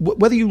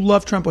 Whether you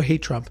love Trump or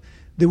hate Trump,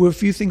 there were a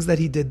few things that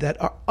he did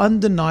that are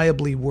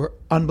undeniably were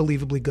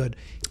unbelievably good.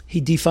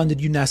 He defunded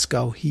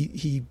UNESCO.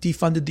 He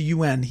defunded the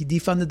UN. He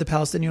defunded the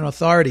Palestinian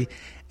Authority.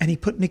 And he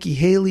put Nikki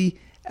Haley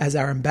as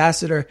our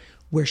ambassador,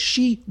 where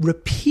she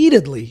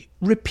repeatedly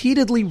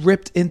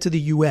ripped into the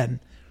UN,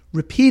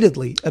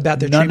 repeatedly about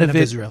their treatment of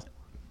Israel.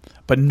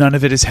 But none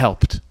of it has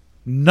helped.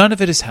 None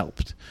of it has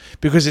helped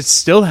because it's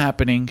still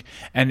happening,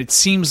 and it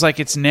seems like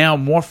it's now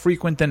more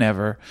frequent than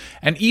ever.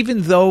 And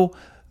even though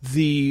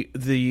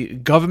the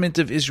government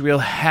of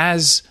Israel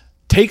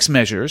takes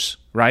measures,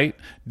 right?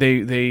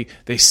 They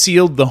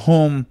sealed the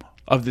home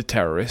of the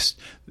terrorist,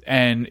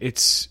 and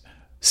it's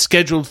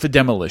scheduled for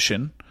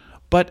demolition,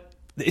 but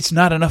it's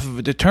not enough of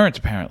a deterrent,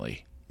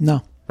 apparently.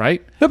 No.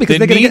 Right? No, because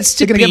they're going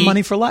to get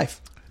money for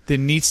life. There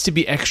needs to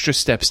be extra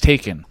steps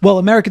taken. Well,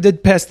 America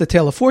did pass the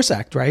Taylor Force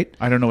Act, right?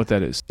 I don't know what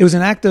that is. It was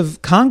an act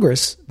of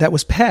Congress that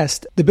was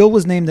passed. The bill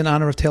was named in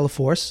honor of Taylor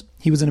Force.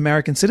 He was an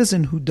American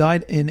citizen who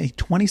died in a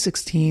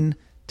 2016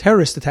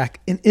 terrorist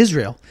attack in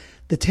Israel.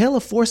 The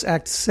Taylor Force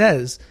Act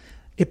says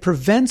it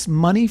prevents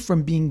money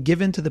from being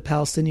given to the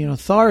Palestinian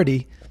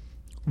Authority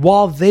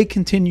while they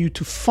continue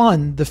to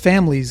fund the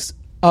families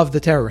of the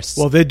terrorists.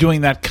 Well, they're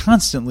doing that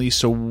constantly,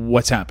 so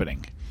what's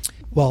happening?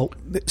 Well,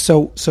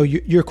 so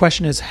your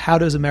question is, how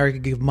does America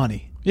give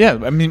money? Yeah,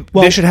 I mean,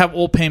 they should have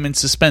all payments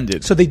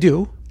suspended. So they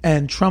do,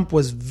 and Trump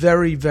was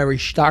very, very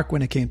stark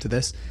when it came to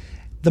this.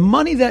 The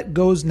money that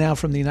goes now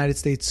from the United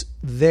States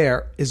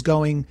there is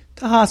going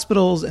to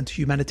hospitals and to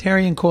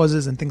humanitarian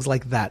causes and things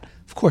like that.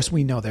 Of course,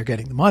 we know they're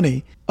getting the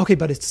money. Okay,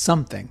 but it's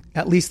something.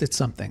 At least it's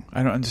something.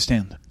 I don't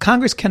understand.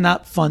 Congress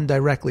cannot fund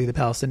directly the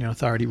Palestinian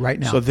Authority right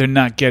now. So they're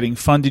not getting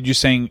funded. You're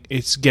saying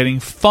it's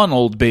getting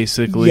funneled,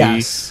 basically,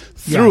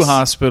 through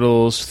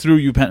hospitals, through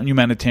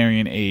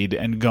humanitarian aid,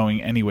 and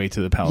going anyway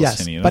to the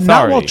Palestinian Authority. But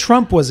not while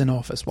Trump was in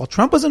office. While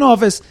Trump was in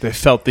office, they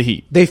felt the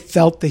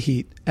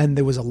heat. And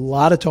there was a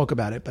lot of talk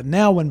about it. But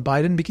now when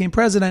Biden became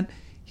president,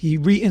 he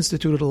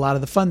reinstituted a lot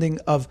of the funding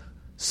of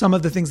some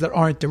of the things that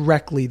aren't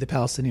directly the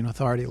Palestinian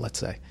Authority, let's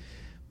say.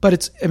 But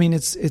it's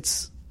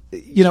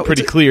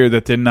pretty clear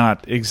that they're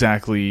not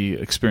exactly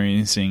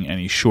experiencing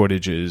any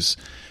shortages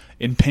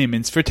in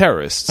payments for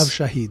terrorists. Of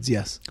shaheeds,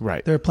 yes.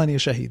 Right. There are plenty of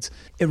shaheeds.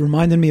 It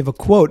reminded me of a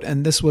quote,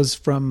 and this was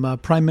from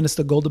Prime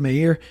Minister Golda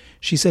Meir.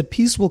 She said,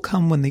 "Peace will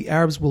come when the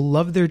Arabs will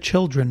love their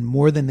children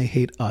more than they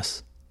hate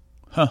us."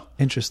 Huh.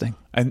 Interesting.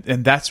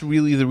 And that's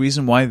really the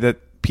reason why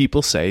that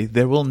people say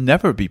there will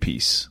never be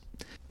peace.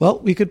 Well,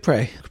 we could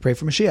pray. We could pray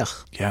for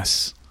Mashiach.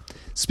 Yes.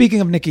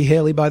 Speaking of Nikki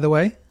Haley, by the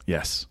way.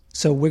 Yes.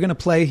 So we're going to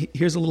play,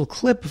 here's a little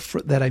clip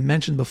that I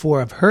mentioned before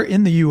of her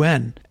in the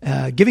UN,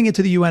 giving it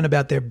to the UN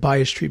about their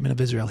biased treatment of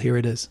Israel. Here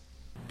it is.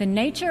 The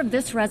nature of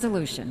this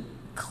resolution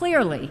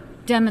clearly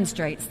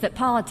demonstrates that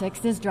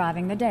politics is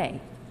driving the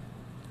day.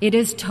 It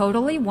is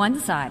totally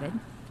one-sided.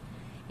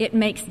 It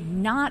makes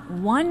not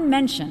one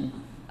mention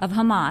of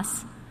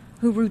Hamas,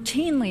 who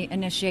routinely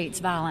initiates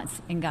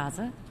violence in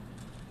Gaza.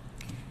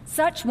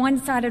 Such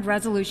one-sided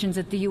resolutions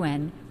at the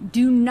UN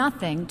do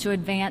nothing to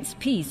advance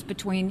peace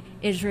between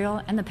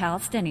Israel and the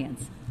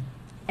Palestinians.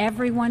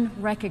 Everyone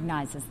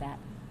recognizes that.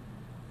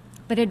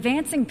 But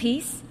advancing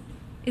peace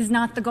is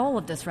not the goal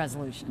of this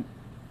resolution.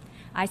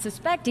 I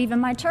suspect even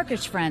my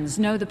Turkish friends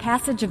know the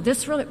passage of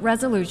this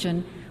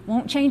resolution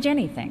won't change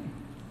anything,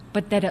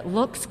 but that it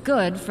looks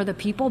good for the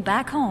people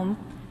back home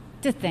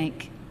to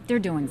think they're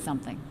doing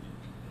something.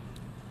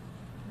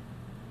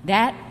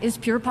 That is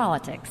pure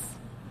politics.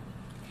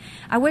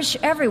 I wish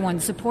everyone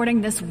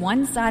supporting this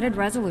one-sided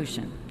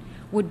resolution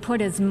would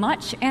put as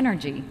much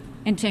energy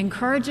into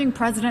encouraging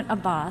President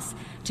Abbas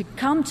to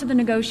come to the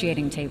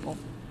negotiating table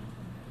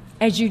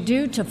as you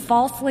do to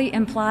falsely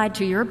imply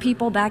to your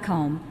people back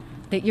home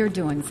that you're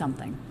doing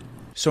something.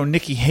 So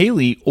Nikki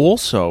Haley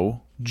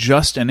also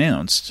just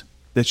announced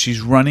that she's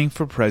running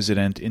for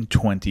president in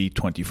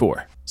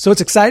 2024. So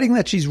it's exciting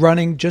that she's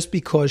running just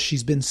because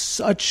she's been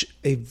such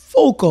a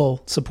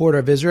vocal supporter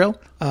of Israel.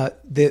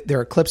 There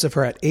are clips of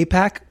her at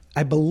AIPAC.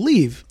 I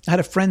believe I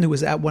had a friend who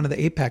was at one of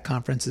the AIPAC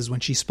conferences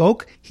when she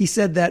spoke. He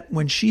said that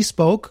when she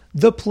spoke,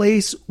 the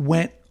place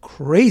went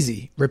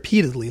crazy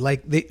repeatedly.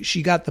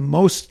 She got the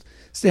most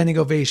standing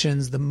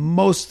ovations, the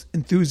most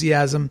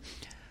enthusiasm.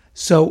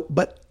 So,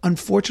 but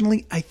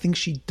unfortunately, I think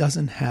she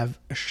doesn't have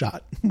a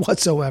shot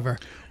whatsoever.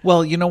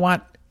 Well, you know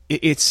what?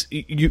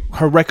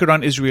 Her record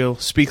on Israel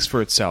speaks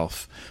for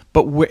itself,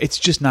 but it's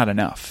just not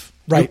enough.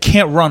 Right. You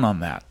can't run on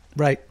that.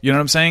 Right. You know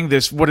what I'm saying?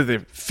 There's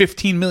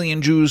 15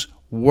 million Jews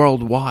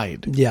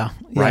worldwide. Yeah.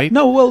 Right?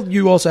 No, well,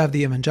 you also have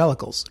the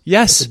evangelicals.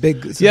 Yes.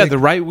 The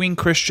right-wing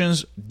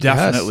Christians,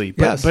 definitely.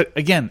 Yes. But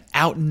again,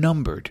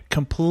 outnumbered.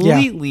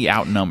 Completely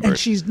outnumbered. And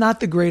she's not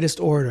the greatest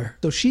orator.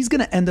 So she's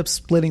going to end up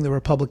splitting the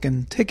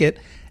Republican ticket,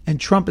 and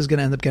Trump is going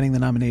to end up getting the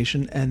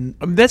nomination. And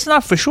that's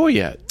not for sure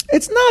yet.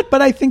 It's not,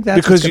 but I think that's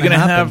because you're going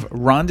to have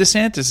Ron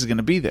DeSantis is going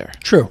to be there.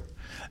 True.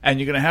 And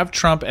you're going to have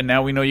Trump, and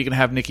now we know you're going to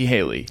have Nikki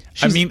Haley.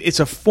 It's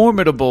a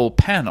formidable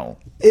panel.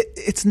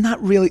 It's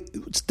not really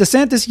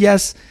DeSantis,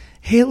 yes,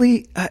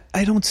 Haley,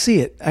 I don't see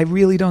it. I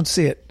really don't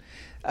see it.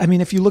 I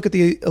mean, if you look at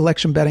the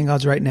election betting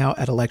odds right now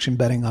at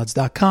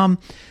electionbettingodds.com,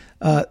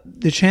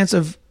 the chance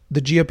of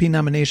the GOP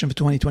nomination for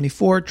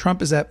 2024,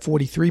 Trump is at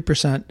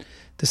 43%,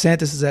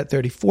 DeSantis is at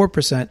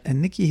 34%,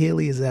 and Nikki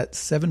Haley is at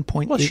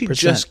 7.8%. Well, she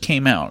just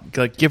came out.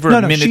 Like, give her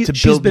a minute to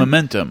build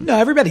momentum. No,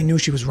 everybody knew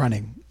she was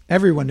running.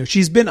 Everyone knew.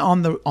 She's been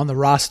on the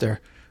roster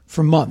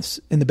for months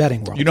in the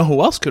betting world. You know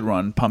who else could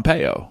run?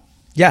 Pompeo.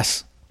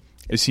 Yes.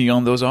 Is he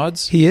on those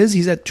odds? He is.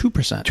 He's at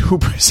 2%.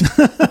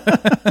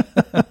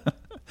 2%.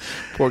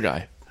 Poor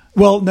guy.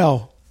 Well,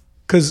 no,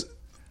 because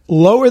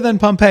lower than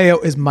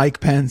Pompeo is Mike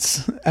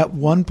Pence at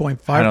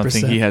 1.5%. I don't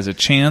think he has a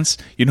chance.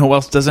 You know who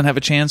else doesn't have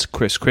a chance?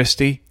 Chris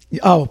Christie.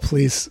 Oh,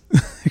 please.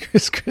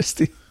 Chris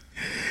Christie.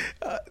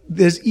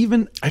 There's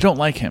even... I don't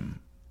like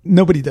him.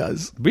 Nobody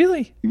does.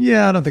 Really?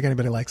 Yeah, I don't think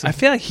anybody likes him. I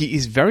feel like he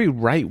is very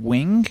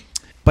right-wing,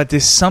 but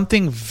there's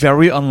something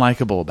very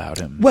unlikable about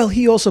him. Well,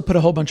 he also put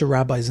a whole bunch of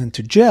rabbis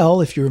into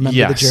jail, if you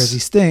remember the Jersey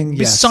Sting.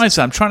 Besides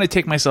that, I'm trying to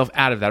take myself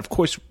out of that. Of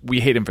course,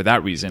 we hate him for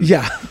that reason.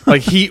 Yeah.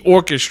 Like, he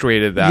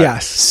orchestrated that.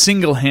 Yes.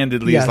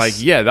 Single-handedly. Yes. It's like,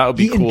 yeah, that would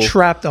be cool. He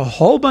entrapped a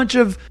whole bunch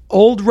of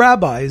old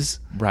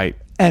rabbis. Right.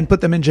 And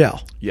put them in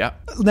jail. Yeah.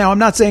 Now, I'm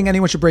not saying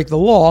anyone should break the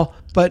law,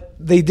 but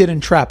they did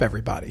entrap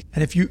everybody.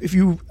 And if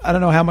you, I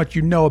don't know how much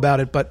you know about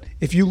it, but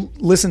if you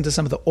listen to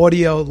some of the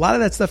audio, a lot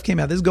of that stuff came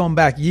out. This is going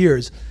back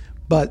years,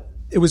 but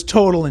it was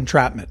total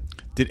entrapment.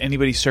 Did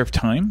anybody serve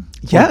time?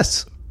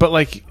 Yes. But,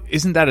 like,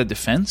 isn't that a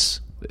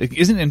defense?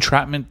 Isn't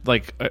entrapment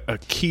like a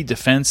key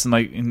defense? And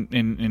like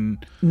in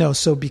No,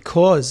 so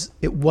because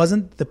it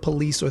wasn't the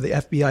police or the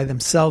FBI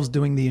themselves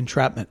doing the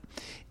entrapment.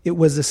 It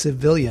was a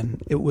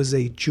civilian. It was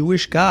a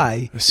Jewish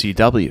guy. A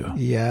CW.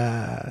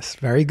 Yes,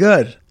 very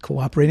good.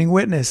 Cooperating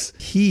witness.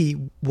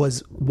 He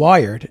was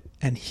wired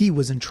and he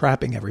was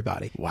entrapping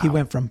everybody. Wow. He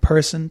went from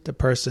person to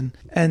person.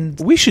 And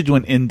we should do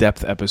an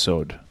in-depth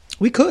episode.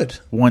 We could.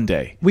 One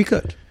day. We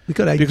could.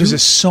 Because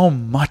there's so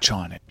much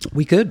on it.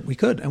 We could.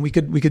 And we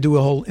could do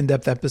a whole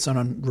in-depth episode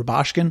on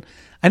Rubashkin.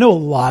 I know a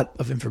lot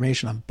of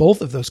information on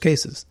both of those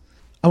cases.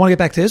 I want to get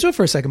back to Israel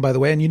for a second, by the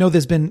way. And you know,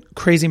 there's been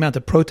crazy amount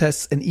of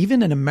protests. And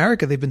even in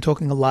America, they've been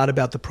talking a lot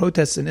about the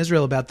protests in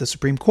Israel about the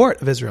Supreme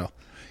Court of Israel.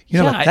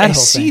 You know about that I whole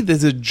see thing.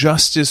 there's a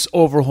justice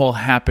overhaul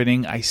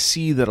happening. I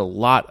see that a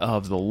lot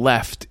of the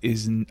left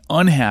is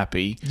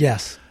unhappy.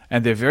 Yes.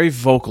 And they're very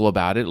vocal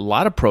about it. A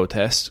lot of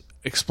protests.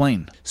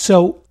 Explain.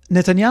 So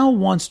Netanyahu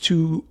wants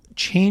to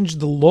change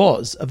the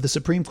laws of the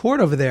Supreme Court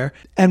over there.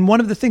 And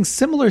one of the things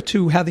similar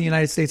to how the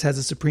United States has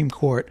a Supreme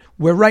Court,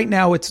 where right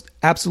now it's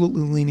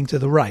absolutely leaning to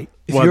the right.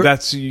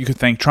 You could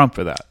thank Trump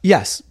for that.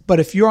 Yes. But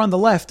if you're on the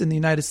left in the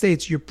United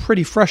States, you're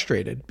pretty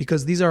frustrated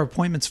because these are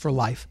appointments for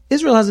life.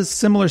 Israel has a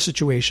similar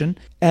situation,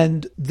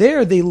 and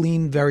there they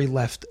lean very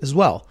left as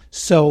well.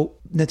 So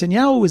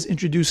Netanyahu is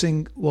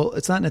introducing, well,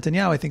 it's not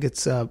Netanyahu, I think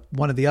it's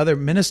one of the other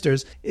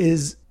ministers,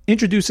 is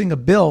introducing a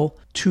bill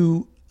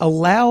to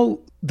allow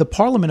the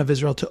parliament of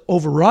Israel to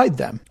override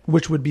them,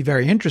 which would be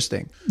very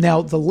interesting.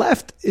 Now, the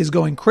left is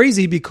going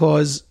crazy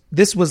because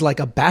this was like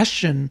a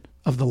bastion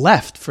of the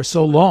left for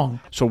so long.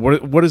 So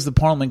what is the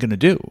parliament going to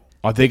do?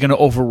 Are they going to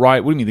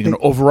override? What do you mean? They're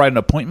going to override an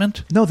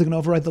appointment? No, they're going to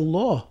override the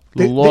law.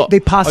 They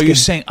pass. Oh, you're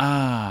saying,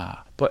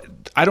 but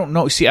I don't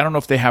know. See, I don't know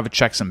if they have a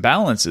checks and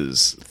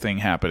balances thing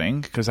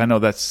happening because I know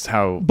that's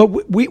how. But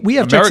we have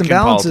American checks and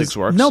balances. Politics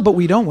works. No, but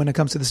we don't when it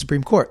comes to the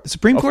Supreme Court. The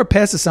Supreme Court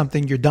passes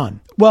something, you're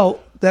done. Well,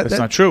 that's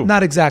not true.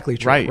 Not exactly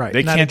true. Right.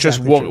 They not can't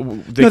just exactly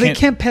walk. They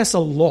can't pass a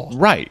law.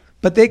 Right.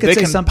 But they could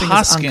say can something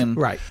paskin,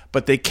 right.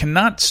 But they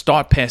cannot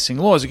start passing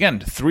laws. Again,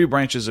 3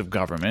 branches of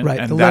government, right.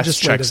 and the that's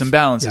checks and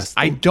balances. Yes.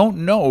 I don't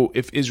know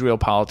if Israel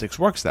politics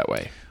works that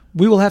way.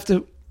 We will have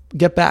to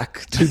get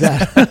back to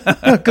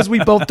that because we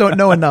both don't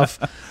know enough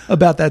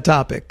about that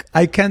topic.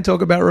 I can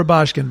talk about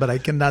Rubashkin, but I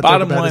cannot talk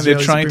about Bottom line, Israeli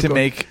they're trying Supreme to Court.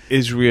 make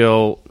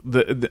Israel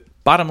the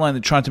bottom line.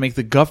 They're trying to make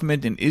the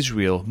government in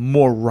Israel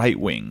more right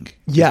wing.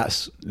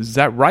 Yes. Is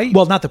that right?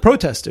 Well, not the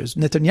protesters.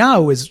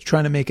 Netanyahu is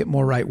trying to make it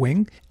more right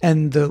wing,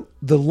 and the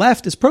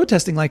left is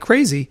protesting like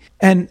crazy.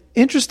 And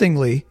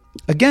interestingly,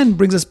 again,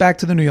 brings us back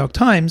to the New York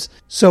Times.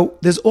 So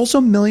there's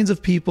also millions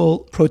of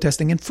people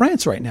protesting in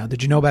France right now.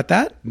 Did you know about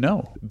that?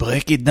 No.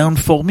 Break it down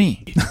for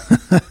me.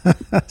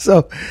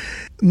 So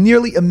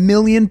nearly 1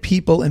 million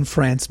people in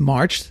France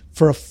marched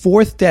for a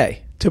 4th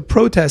day to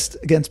protest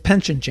against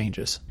pension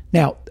changes.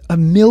 Now,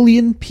 1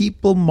 million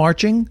people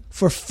marching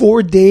for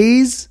 4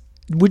 days?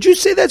 Would you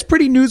say that's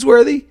pretty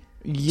newsworthy?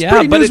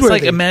 Yeah, but it's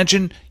like,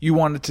 imagine you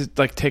wanted to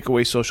like take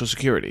away Social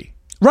Security.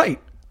 Right.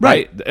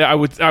 I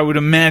would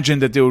imagine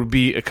that there would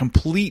be a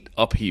complete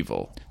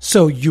upheaval.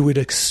 So you would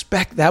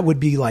expect that would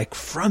be like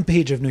front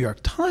page of New York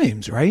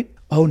Times, right?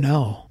 Oh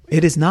no,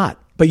 it is not.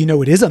 But you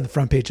know it is on the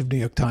front page of New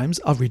York Times.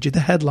 I'll read you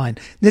the headline.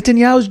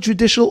 Netanyahu's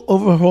judicial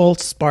overhaul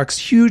sparks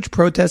huge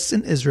protests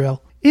in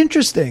Israel.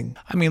 Interesting.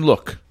 I mean,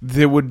 look,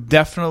 there would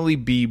definitely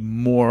be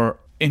more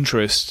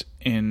interest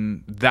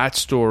in that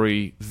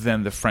story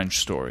than the French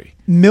story.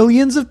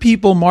 Millions of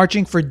people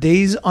marching for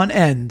days on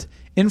end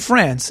in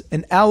France,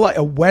 an ally,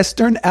 a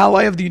Western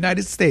ally of the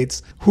United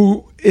States,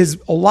 who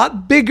is a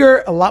lot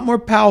bigger, a lot more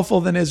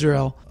powerful than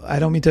Israel. I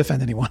don't mean to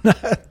offend anyone.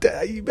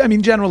 I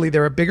mean, generally,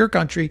 they're a bigger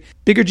country,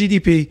 bigger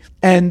GDP,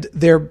 and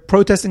they're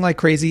protesting like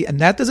crazy. And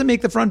that doesn't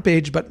make the front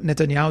page, but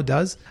Netanyahu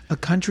does. A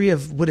country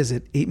of,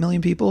 8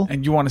 million people?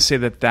 And you want to say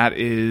that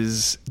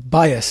is...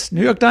 Bias.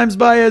 New York Times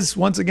bias,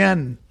 once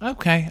again.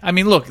 Okay. I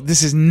mean, look,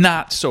 this is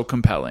not so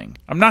compelling.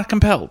 I'm not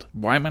compelled.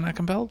 Why am I not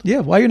compelled?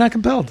 Yeah, why are you not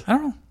compelled? I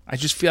don't know. I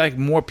just feel like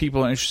more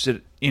people are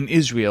interested in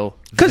Israel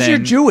because you're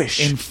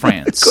Jewish. In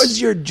France. Because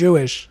you're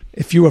Jewish.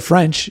 If you were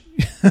French,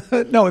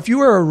 no, if you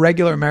were a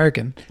regular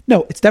American,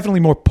 no, it's definitely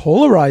more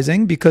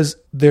polarizing because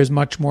there's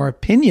much more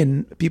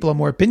opinion. People are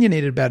more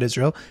opinionated about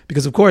Israel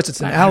because, of course,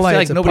 it's an ally. I feel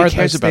like it's nobody apartheid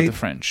cares state. about the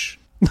French.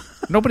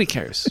 Nobody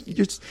cares.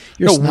 You're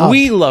no, snob.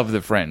 we love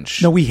the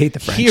French. No, we hate the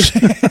French.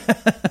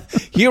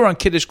 Here on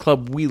Kiddush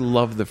Club, we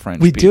love the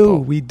French we people.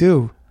 We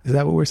do. Is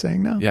that what we're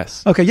saying now?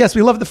 Yes. Okay, yes,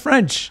 we love the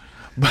French.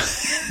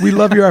 We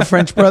love you, our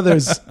French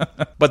brothers.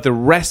 But the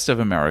rest of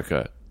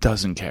America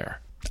doesn't care.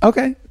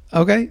 Okay.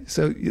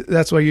 So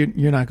that's why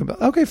you're not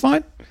compelled. Okay,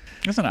 fine.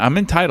 Listen, I'm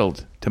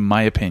entitled to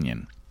my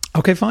opinion.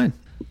 Okay, fine.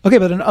 Okay,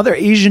 but in other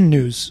Asian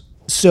news,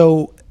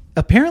 so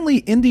apparently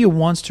India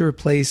wants to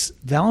replace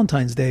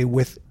Valentine's Day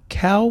with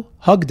Cow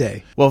Hug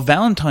Day. Well,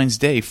 Valentine's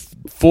Day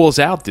falls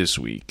out this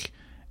week,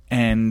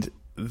 and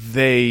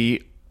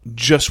they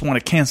just want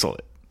to cancel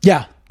it.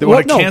 Yeah. They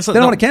want to cancel it. They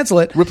don't want to cancel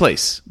it.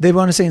 Replace. They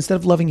want to say instead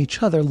of loving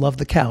each other, love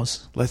the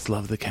cows. Let's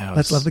love the cows.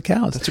 Let's love the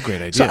cows. That's a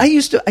great idea. So I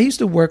used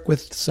to work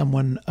with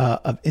someone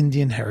of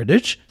Indian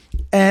heritage,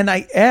 and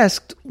I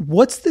asked,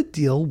 "What's the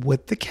deal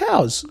with the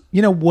cows?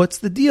 What's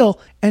the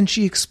deal?" And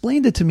she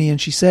explained it to me, and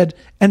she said,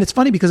 and it's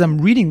funny because I'm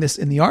reading this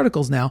in the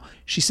articles now.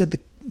 She said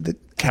the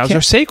cows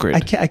are sacred.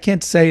 I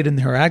can't say it in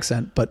her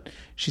accent, but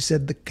she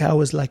said the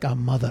cow is like our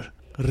mother.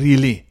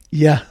 Really?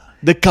 Yeah.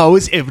 The cow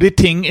is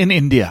everything in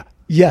India.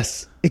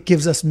 Yes. It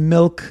gives us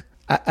milk.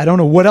 I don't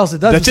know what else it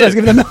does. That's besides it.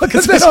 giving them milk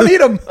because they don't eat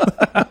them.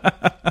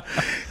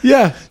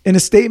 Yeah. In a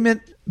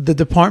statement, the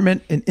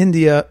department in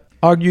India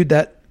argued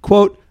that,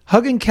 quote,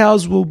 hugging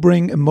cows will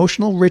bring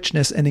emotional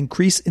richness and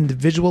increase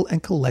individual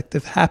and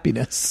collective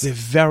happiness. They're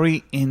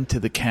very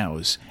into the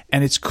cows.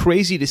 And it's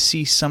crazy to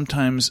see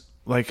sometimes,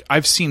 like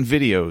I've seen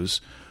videos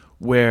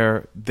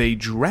where they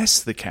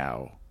dress the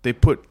cow. They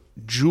put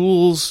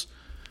jewels,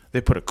 they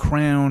put a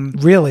crown.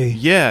 Really?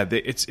 Yeah,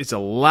 it's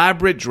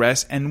elaborate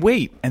dress. And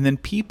then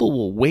people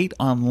will wait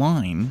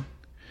online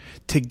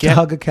to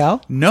hug a cow?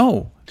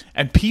 No.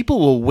 And people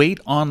will wait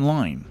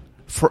online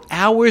for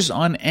hours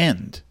on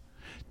end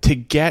to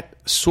get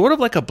sort of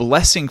like a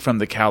blessing from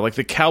the cow. Like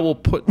the cow will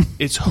put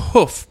its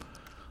hoof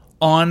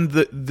on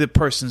the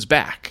person's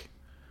back.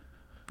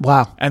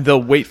 Wow. And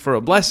they'll wait for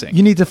a blessing.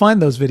 You need to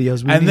find those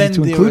videos. We and need then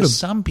to there include are them.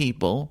 some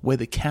people where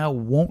the cow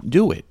won't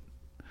do it.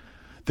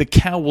 The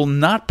cow will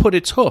not put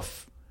its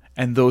hoof.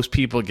 And those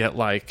people get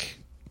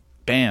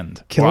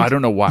banned. Killed? Well, I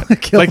don't know what.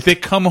 Killed. They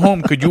come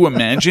home. Could you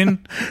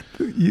imagine?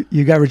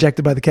 You got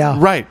rejected by the cow.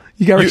 Right.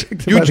 You got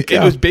rejected by the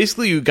cow. It was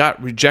basically you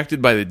got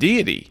rejected by the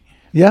deity.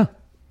 Yeah.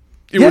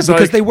 It was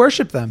because they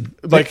worship them.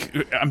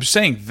 I'm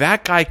saying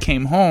that guy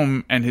came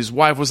home and his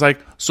wife was like,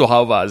 so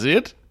how was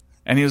it?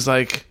 And he was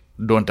like,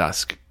 don't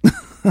ask.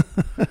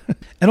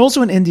 And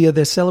also in India,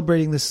 they're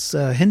celebrating this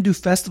Hindu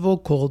festival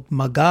called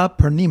Magha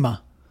Purnima.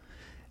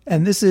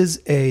 And this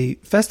is a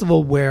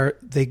festival where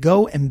they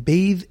go and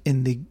bathe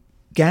in the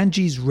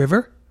Ganges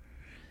River.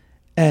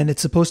 And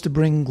it's supposed to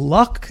bring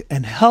luck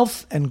and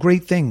health and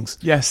great things.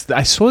 Yes,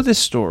 I saw this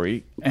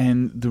story,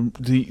 and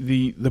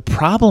the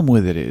problem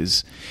with it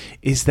is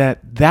that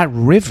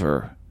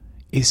river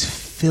is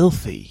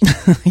filthy.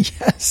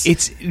 Yes.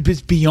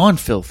 It's beyond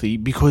filthy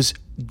because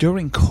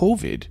during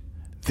COVID,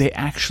 they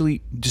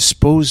actually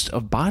disposed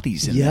of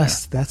bodies in there.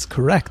 Yes, that's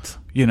correct.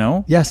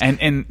 Yes, and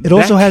it that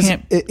also has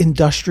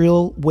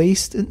industrial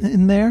waste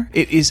in there.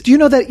 It is. Do you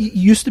know that it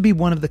used to be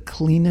one of the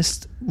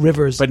cleanest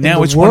rivers but now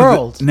in it's the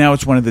world? now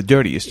it's one of the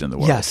dirtiest in the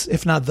world. Yes,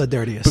 if not the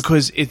dirtiest.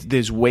 Because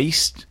there's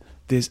waste,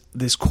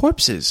 there's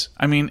corpses.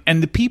 I mean,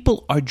 and the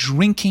people are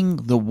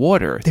drinking the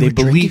water. They were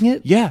believe drinking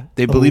it? Yeah,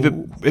 they believe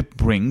it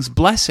brings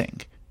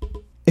blessing.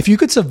 If you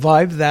could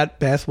survive that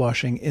bath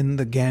washing in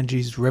the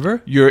Ganges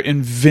River, you're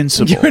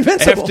invincible. You're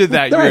invincible. After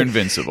that, Right. you're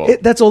invincible.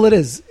 That's all it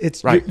is.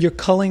 It's Right. you're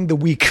culling the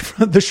weak,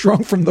 the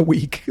strong from the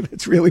weak.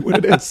 That's really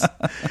what it is,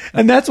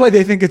 and that's why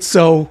they think it's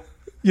so,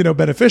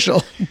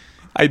 beneficial.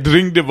 I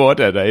drink the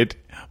water, right?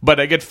 But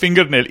I get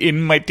fingernail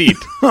in my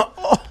teeth.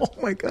 Oh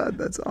my God,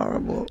 that's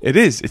horrible. It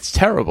is. It's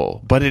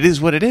terrible, but it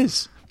is what it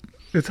is.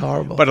 It's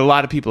horrible. But a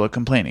lot of people are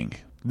complaining.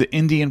 The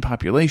Indian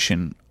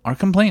population are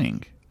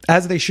complaining.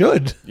 As they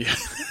should. Yeah.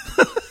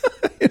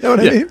 You know what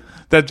I mean?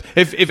 That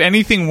if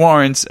anything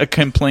warrants a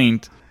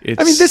complaint,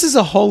 it's... this is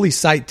a holy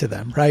site to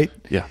them, right?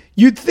 Yeah.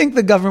 You'd think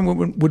the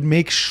government would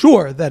make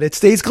sure that it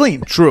stays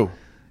clean. True.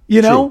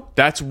 You know? True.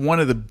 That's one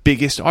of the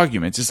biggest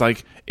arguments. It's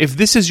like, if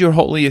this is your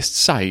holiest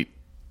site,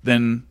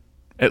 then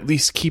at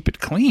least keep it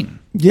clean.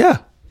 Yeah.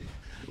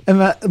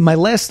 And my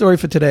last story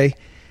for today,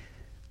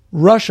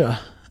 Russia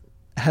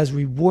has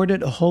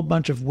rewarded a whole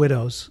bunch of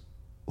widows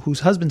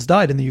whose husbands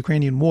died in the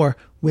Ukrainian war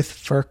with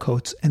fur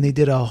coats, and they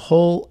did a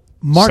whole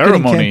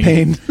marketing Ceremony.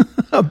 campaign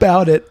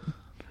about it.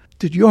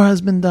 Did your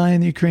husband die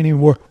in the Ukrainian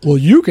war? Well,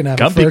 you can have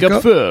Come a fur pick coat.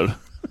 up fur.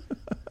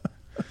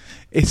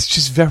 It's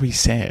just very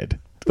sad.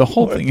 The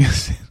whole thing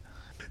is...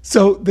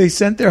 So they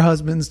sent their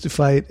husbands to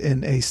fight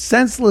in a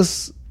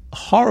senseless,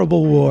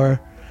 horrible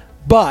war,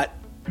 but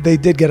they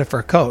did get a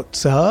fur coat.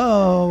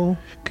 So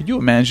Could you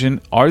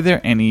imagine, are there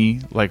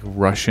any like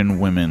Russian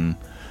women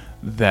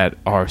that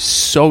are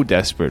so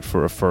desperate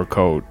for a fur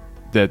coat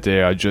that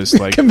they are just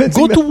like,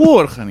 Convincing go to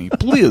war, honey,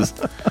 please.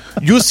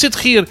 You sit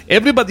here,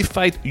 everybody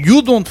fight,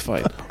 you don't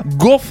fight.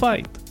 Go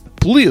fight,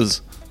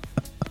 please.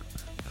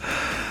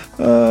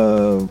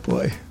 oh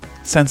boy,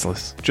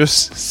 Senseless.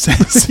 Just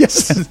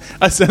Yes.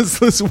 a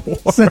senseless war.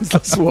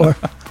 senseless war.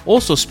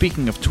 Also,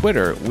 speaking of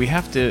Twitter, we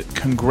have to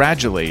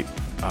congratulate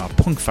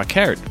Punk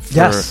Fakert for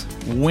Yes.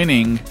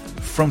 winning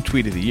from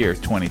Tweet of the Year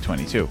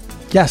 2022.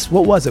 Yes,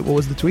 what was it? What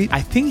was the tweet? I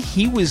think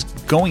he was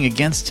going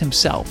against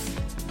himself.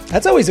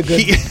 That's always a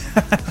good.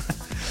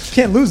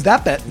 Can't lose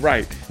that bet.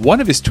 Right.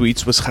 One of his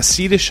tweets was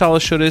Hasidic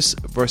Shalashodis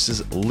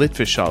versus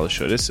Litvish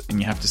Shalashodis, and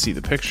you have to see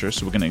the picture,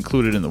 so we're going to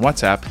include it in the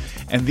WhatsApp.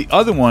 And the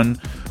other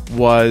one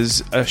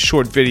was a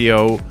short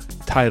video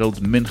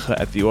titled Mincha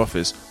at the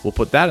Office. We'll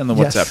put that in the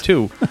Yes. WhatsApp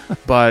too.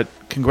 But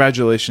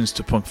congratulations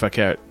to Punk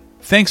Fakert.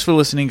 Thanks for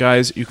listening,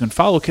 guys. You can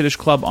follow Kiddush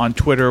Club on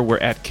Twitter. We're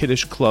at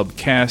Kiddush Club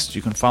Cast.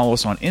 You can follow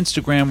us on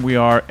Instagram. We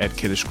are at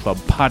Kiddush Club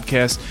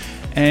Podcast.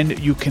 And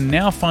you can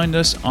now find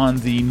us on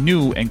the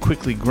new and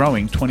quickly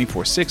growing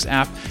 24/6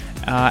 app.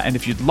 And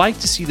if you'd like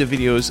to see the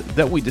videos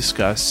that we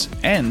discuss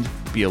and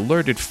be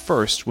alerted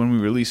first when we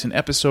release an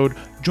episode,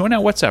 join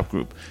our WhatsApp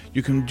group.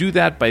 You can do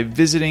that by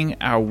visiting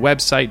our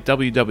website,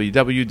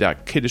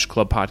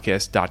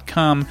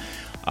 www.kiddishclubpodcast.com.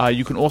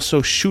 You can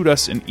also shoot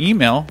us an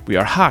email. We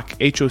are Hock,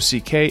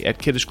 H-O-C-K, at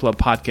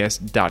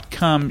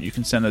kiddishclubpodcast.com. You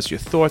can send us your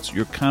thoughts,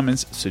 your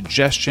comments,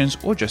 suggestions,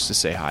 or just to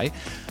say hi.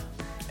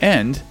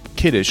 And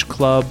Kiddush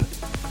Club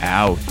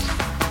out.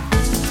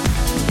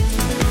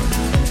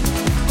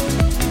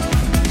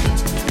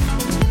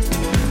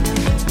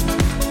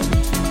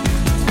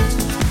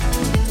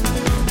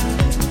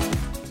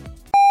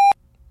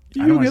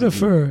 You get a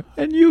fur,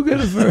 and you get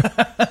a fur.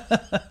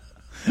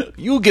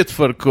 You get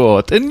fur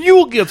coat, and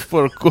you get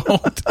fur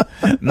coat.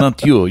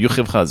 Not you. You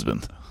have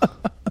husband.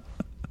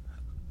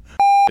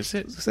 Is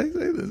it? Say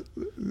this.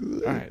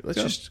 All right, let's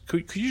just...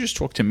 Could you just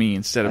talk to me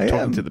instead of I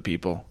talking am. to the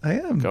people? I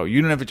am. Go.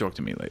 You never talk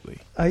to me lately.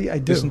 I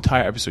do. This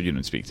entire episode, you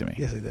didn't speak to me.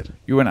 Yes, I did.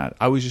 You were not.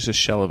 I was just a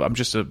shell of...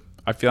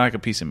 I feel like a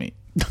piece of meat.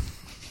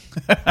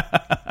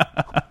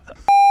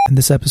 And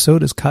this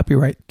episode is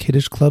copyright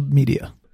Kiddush Club Media.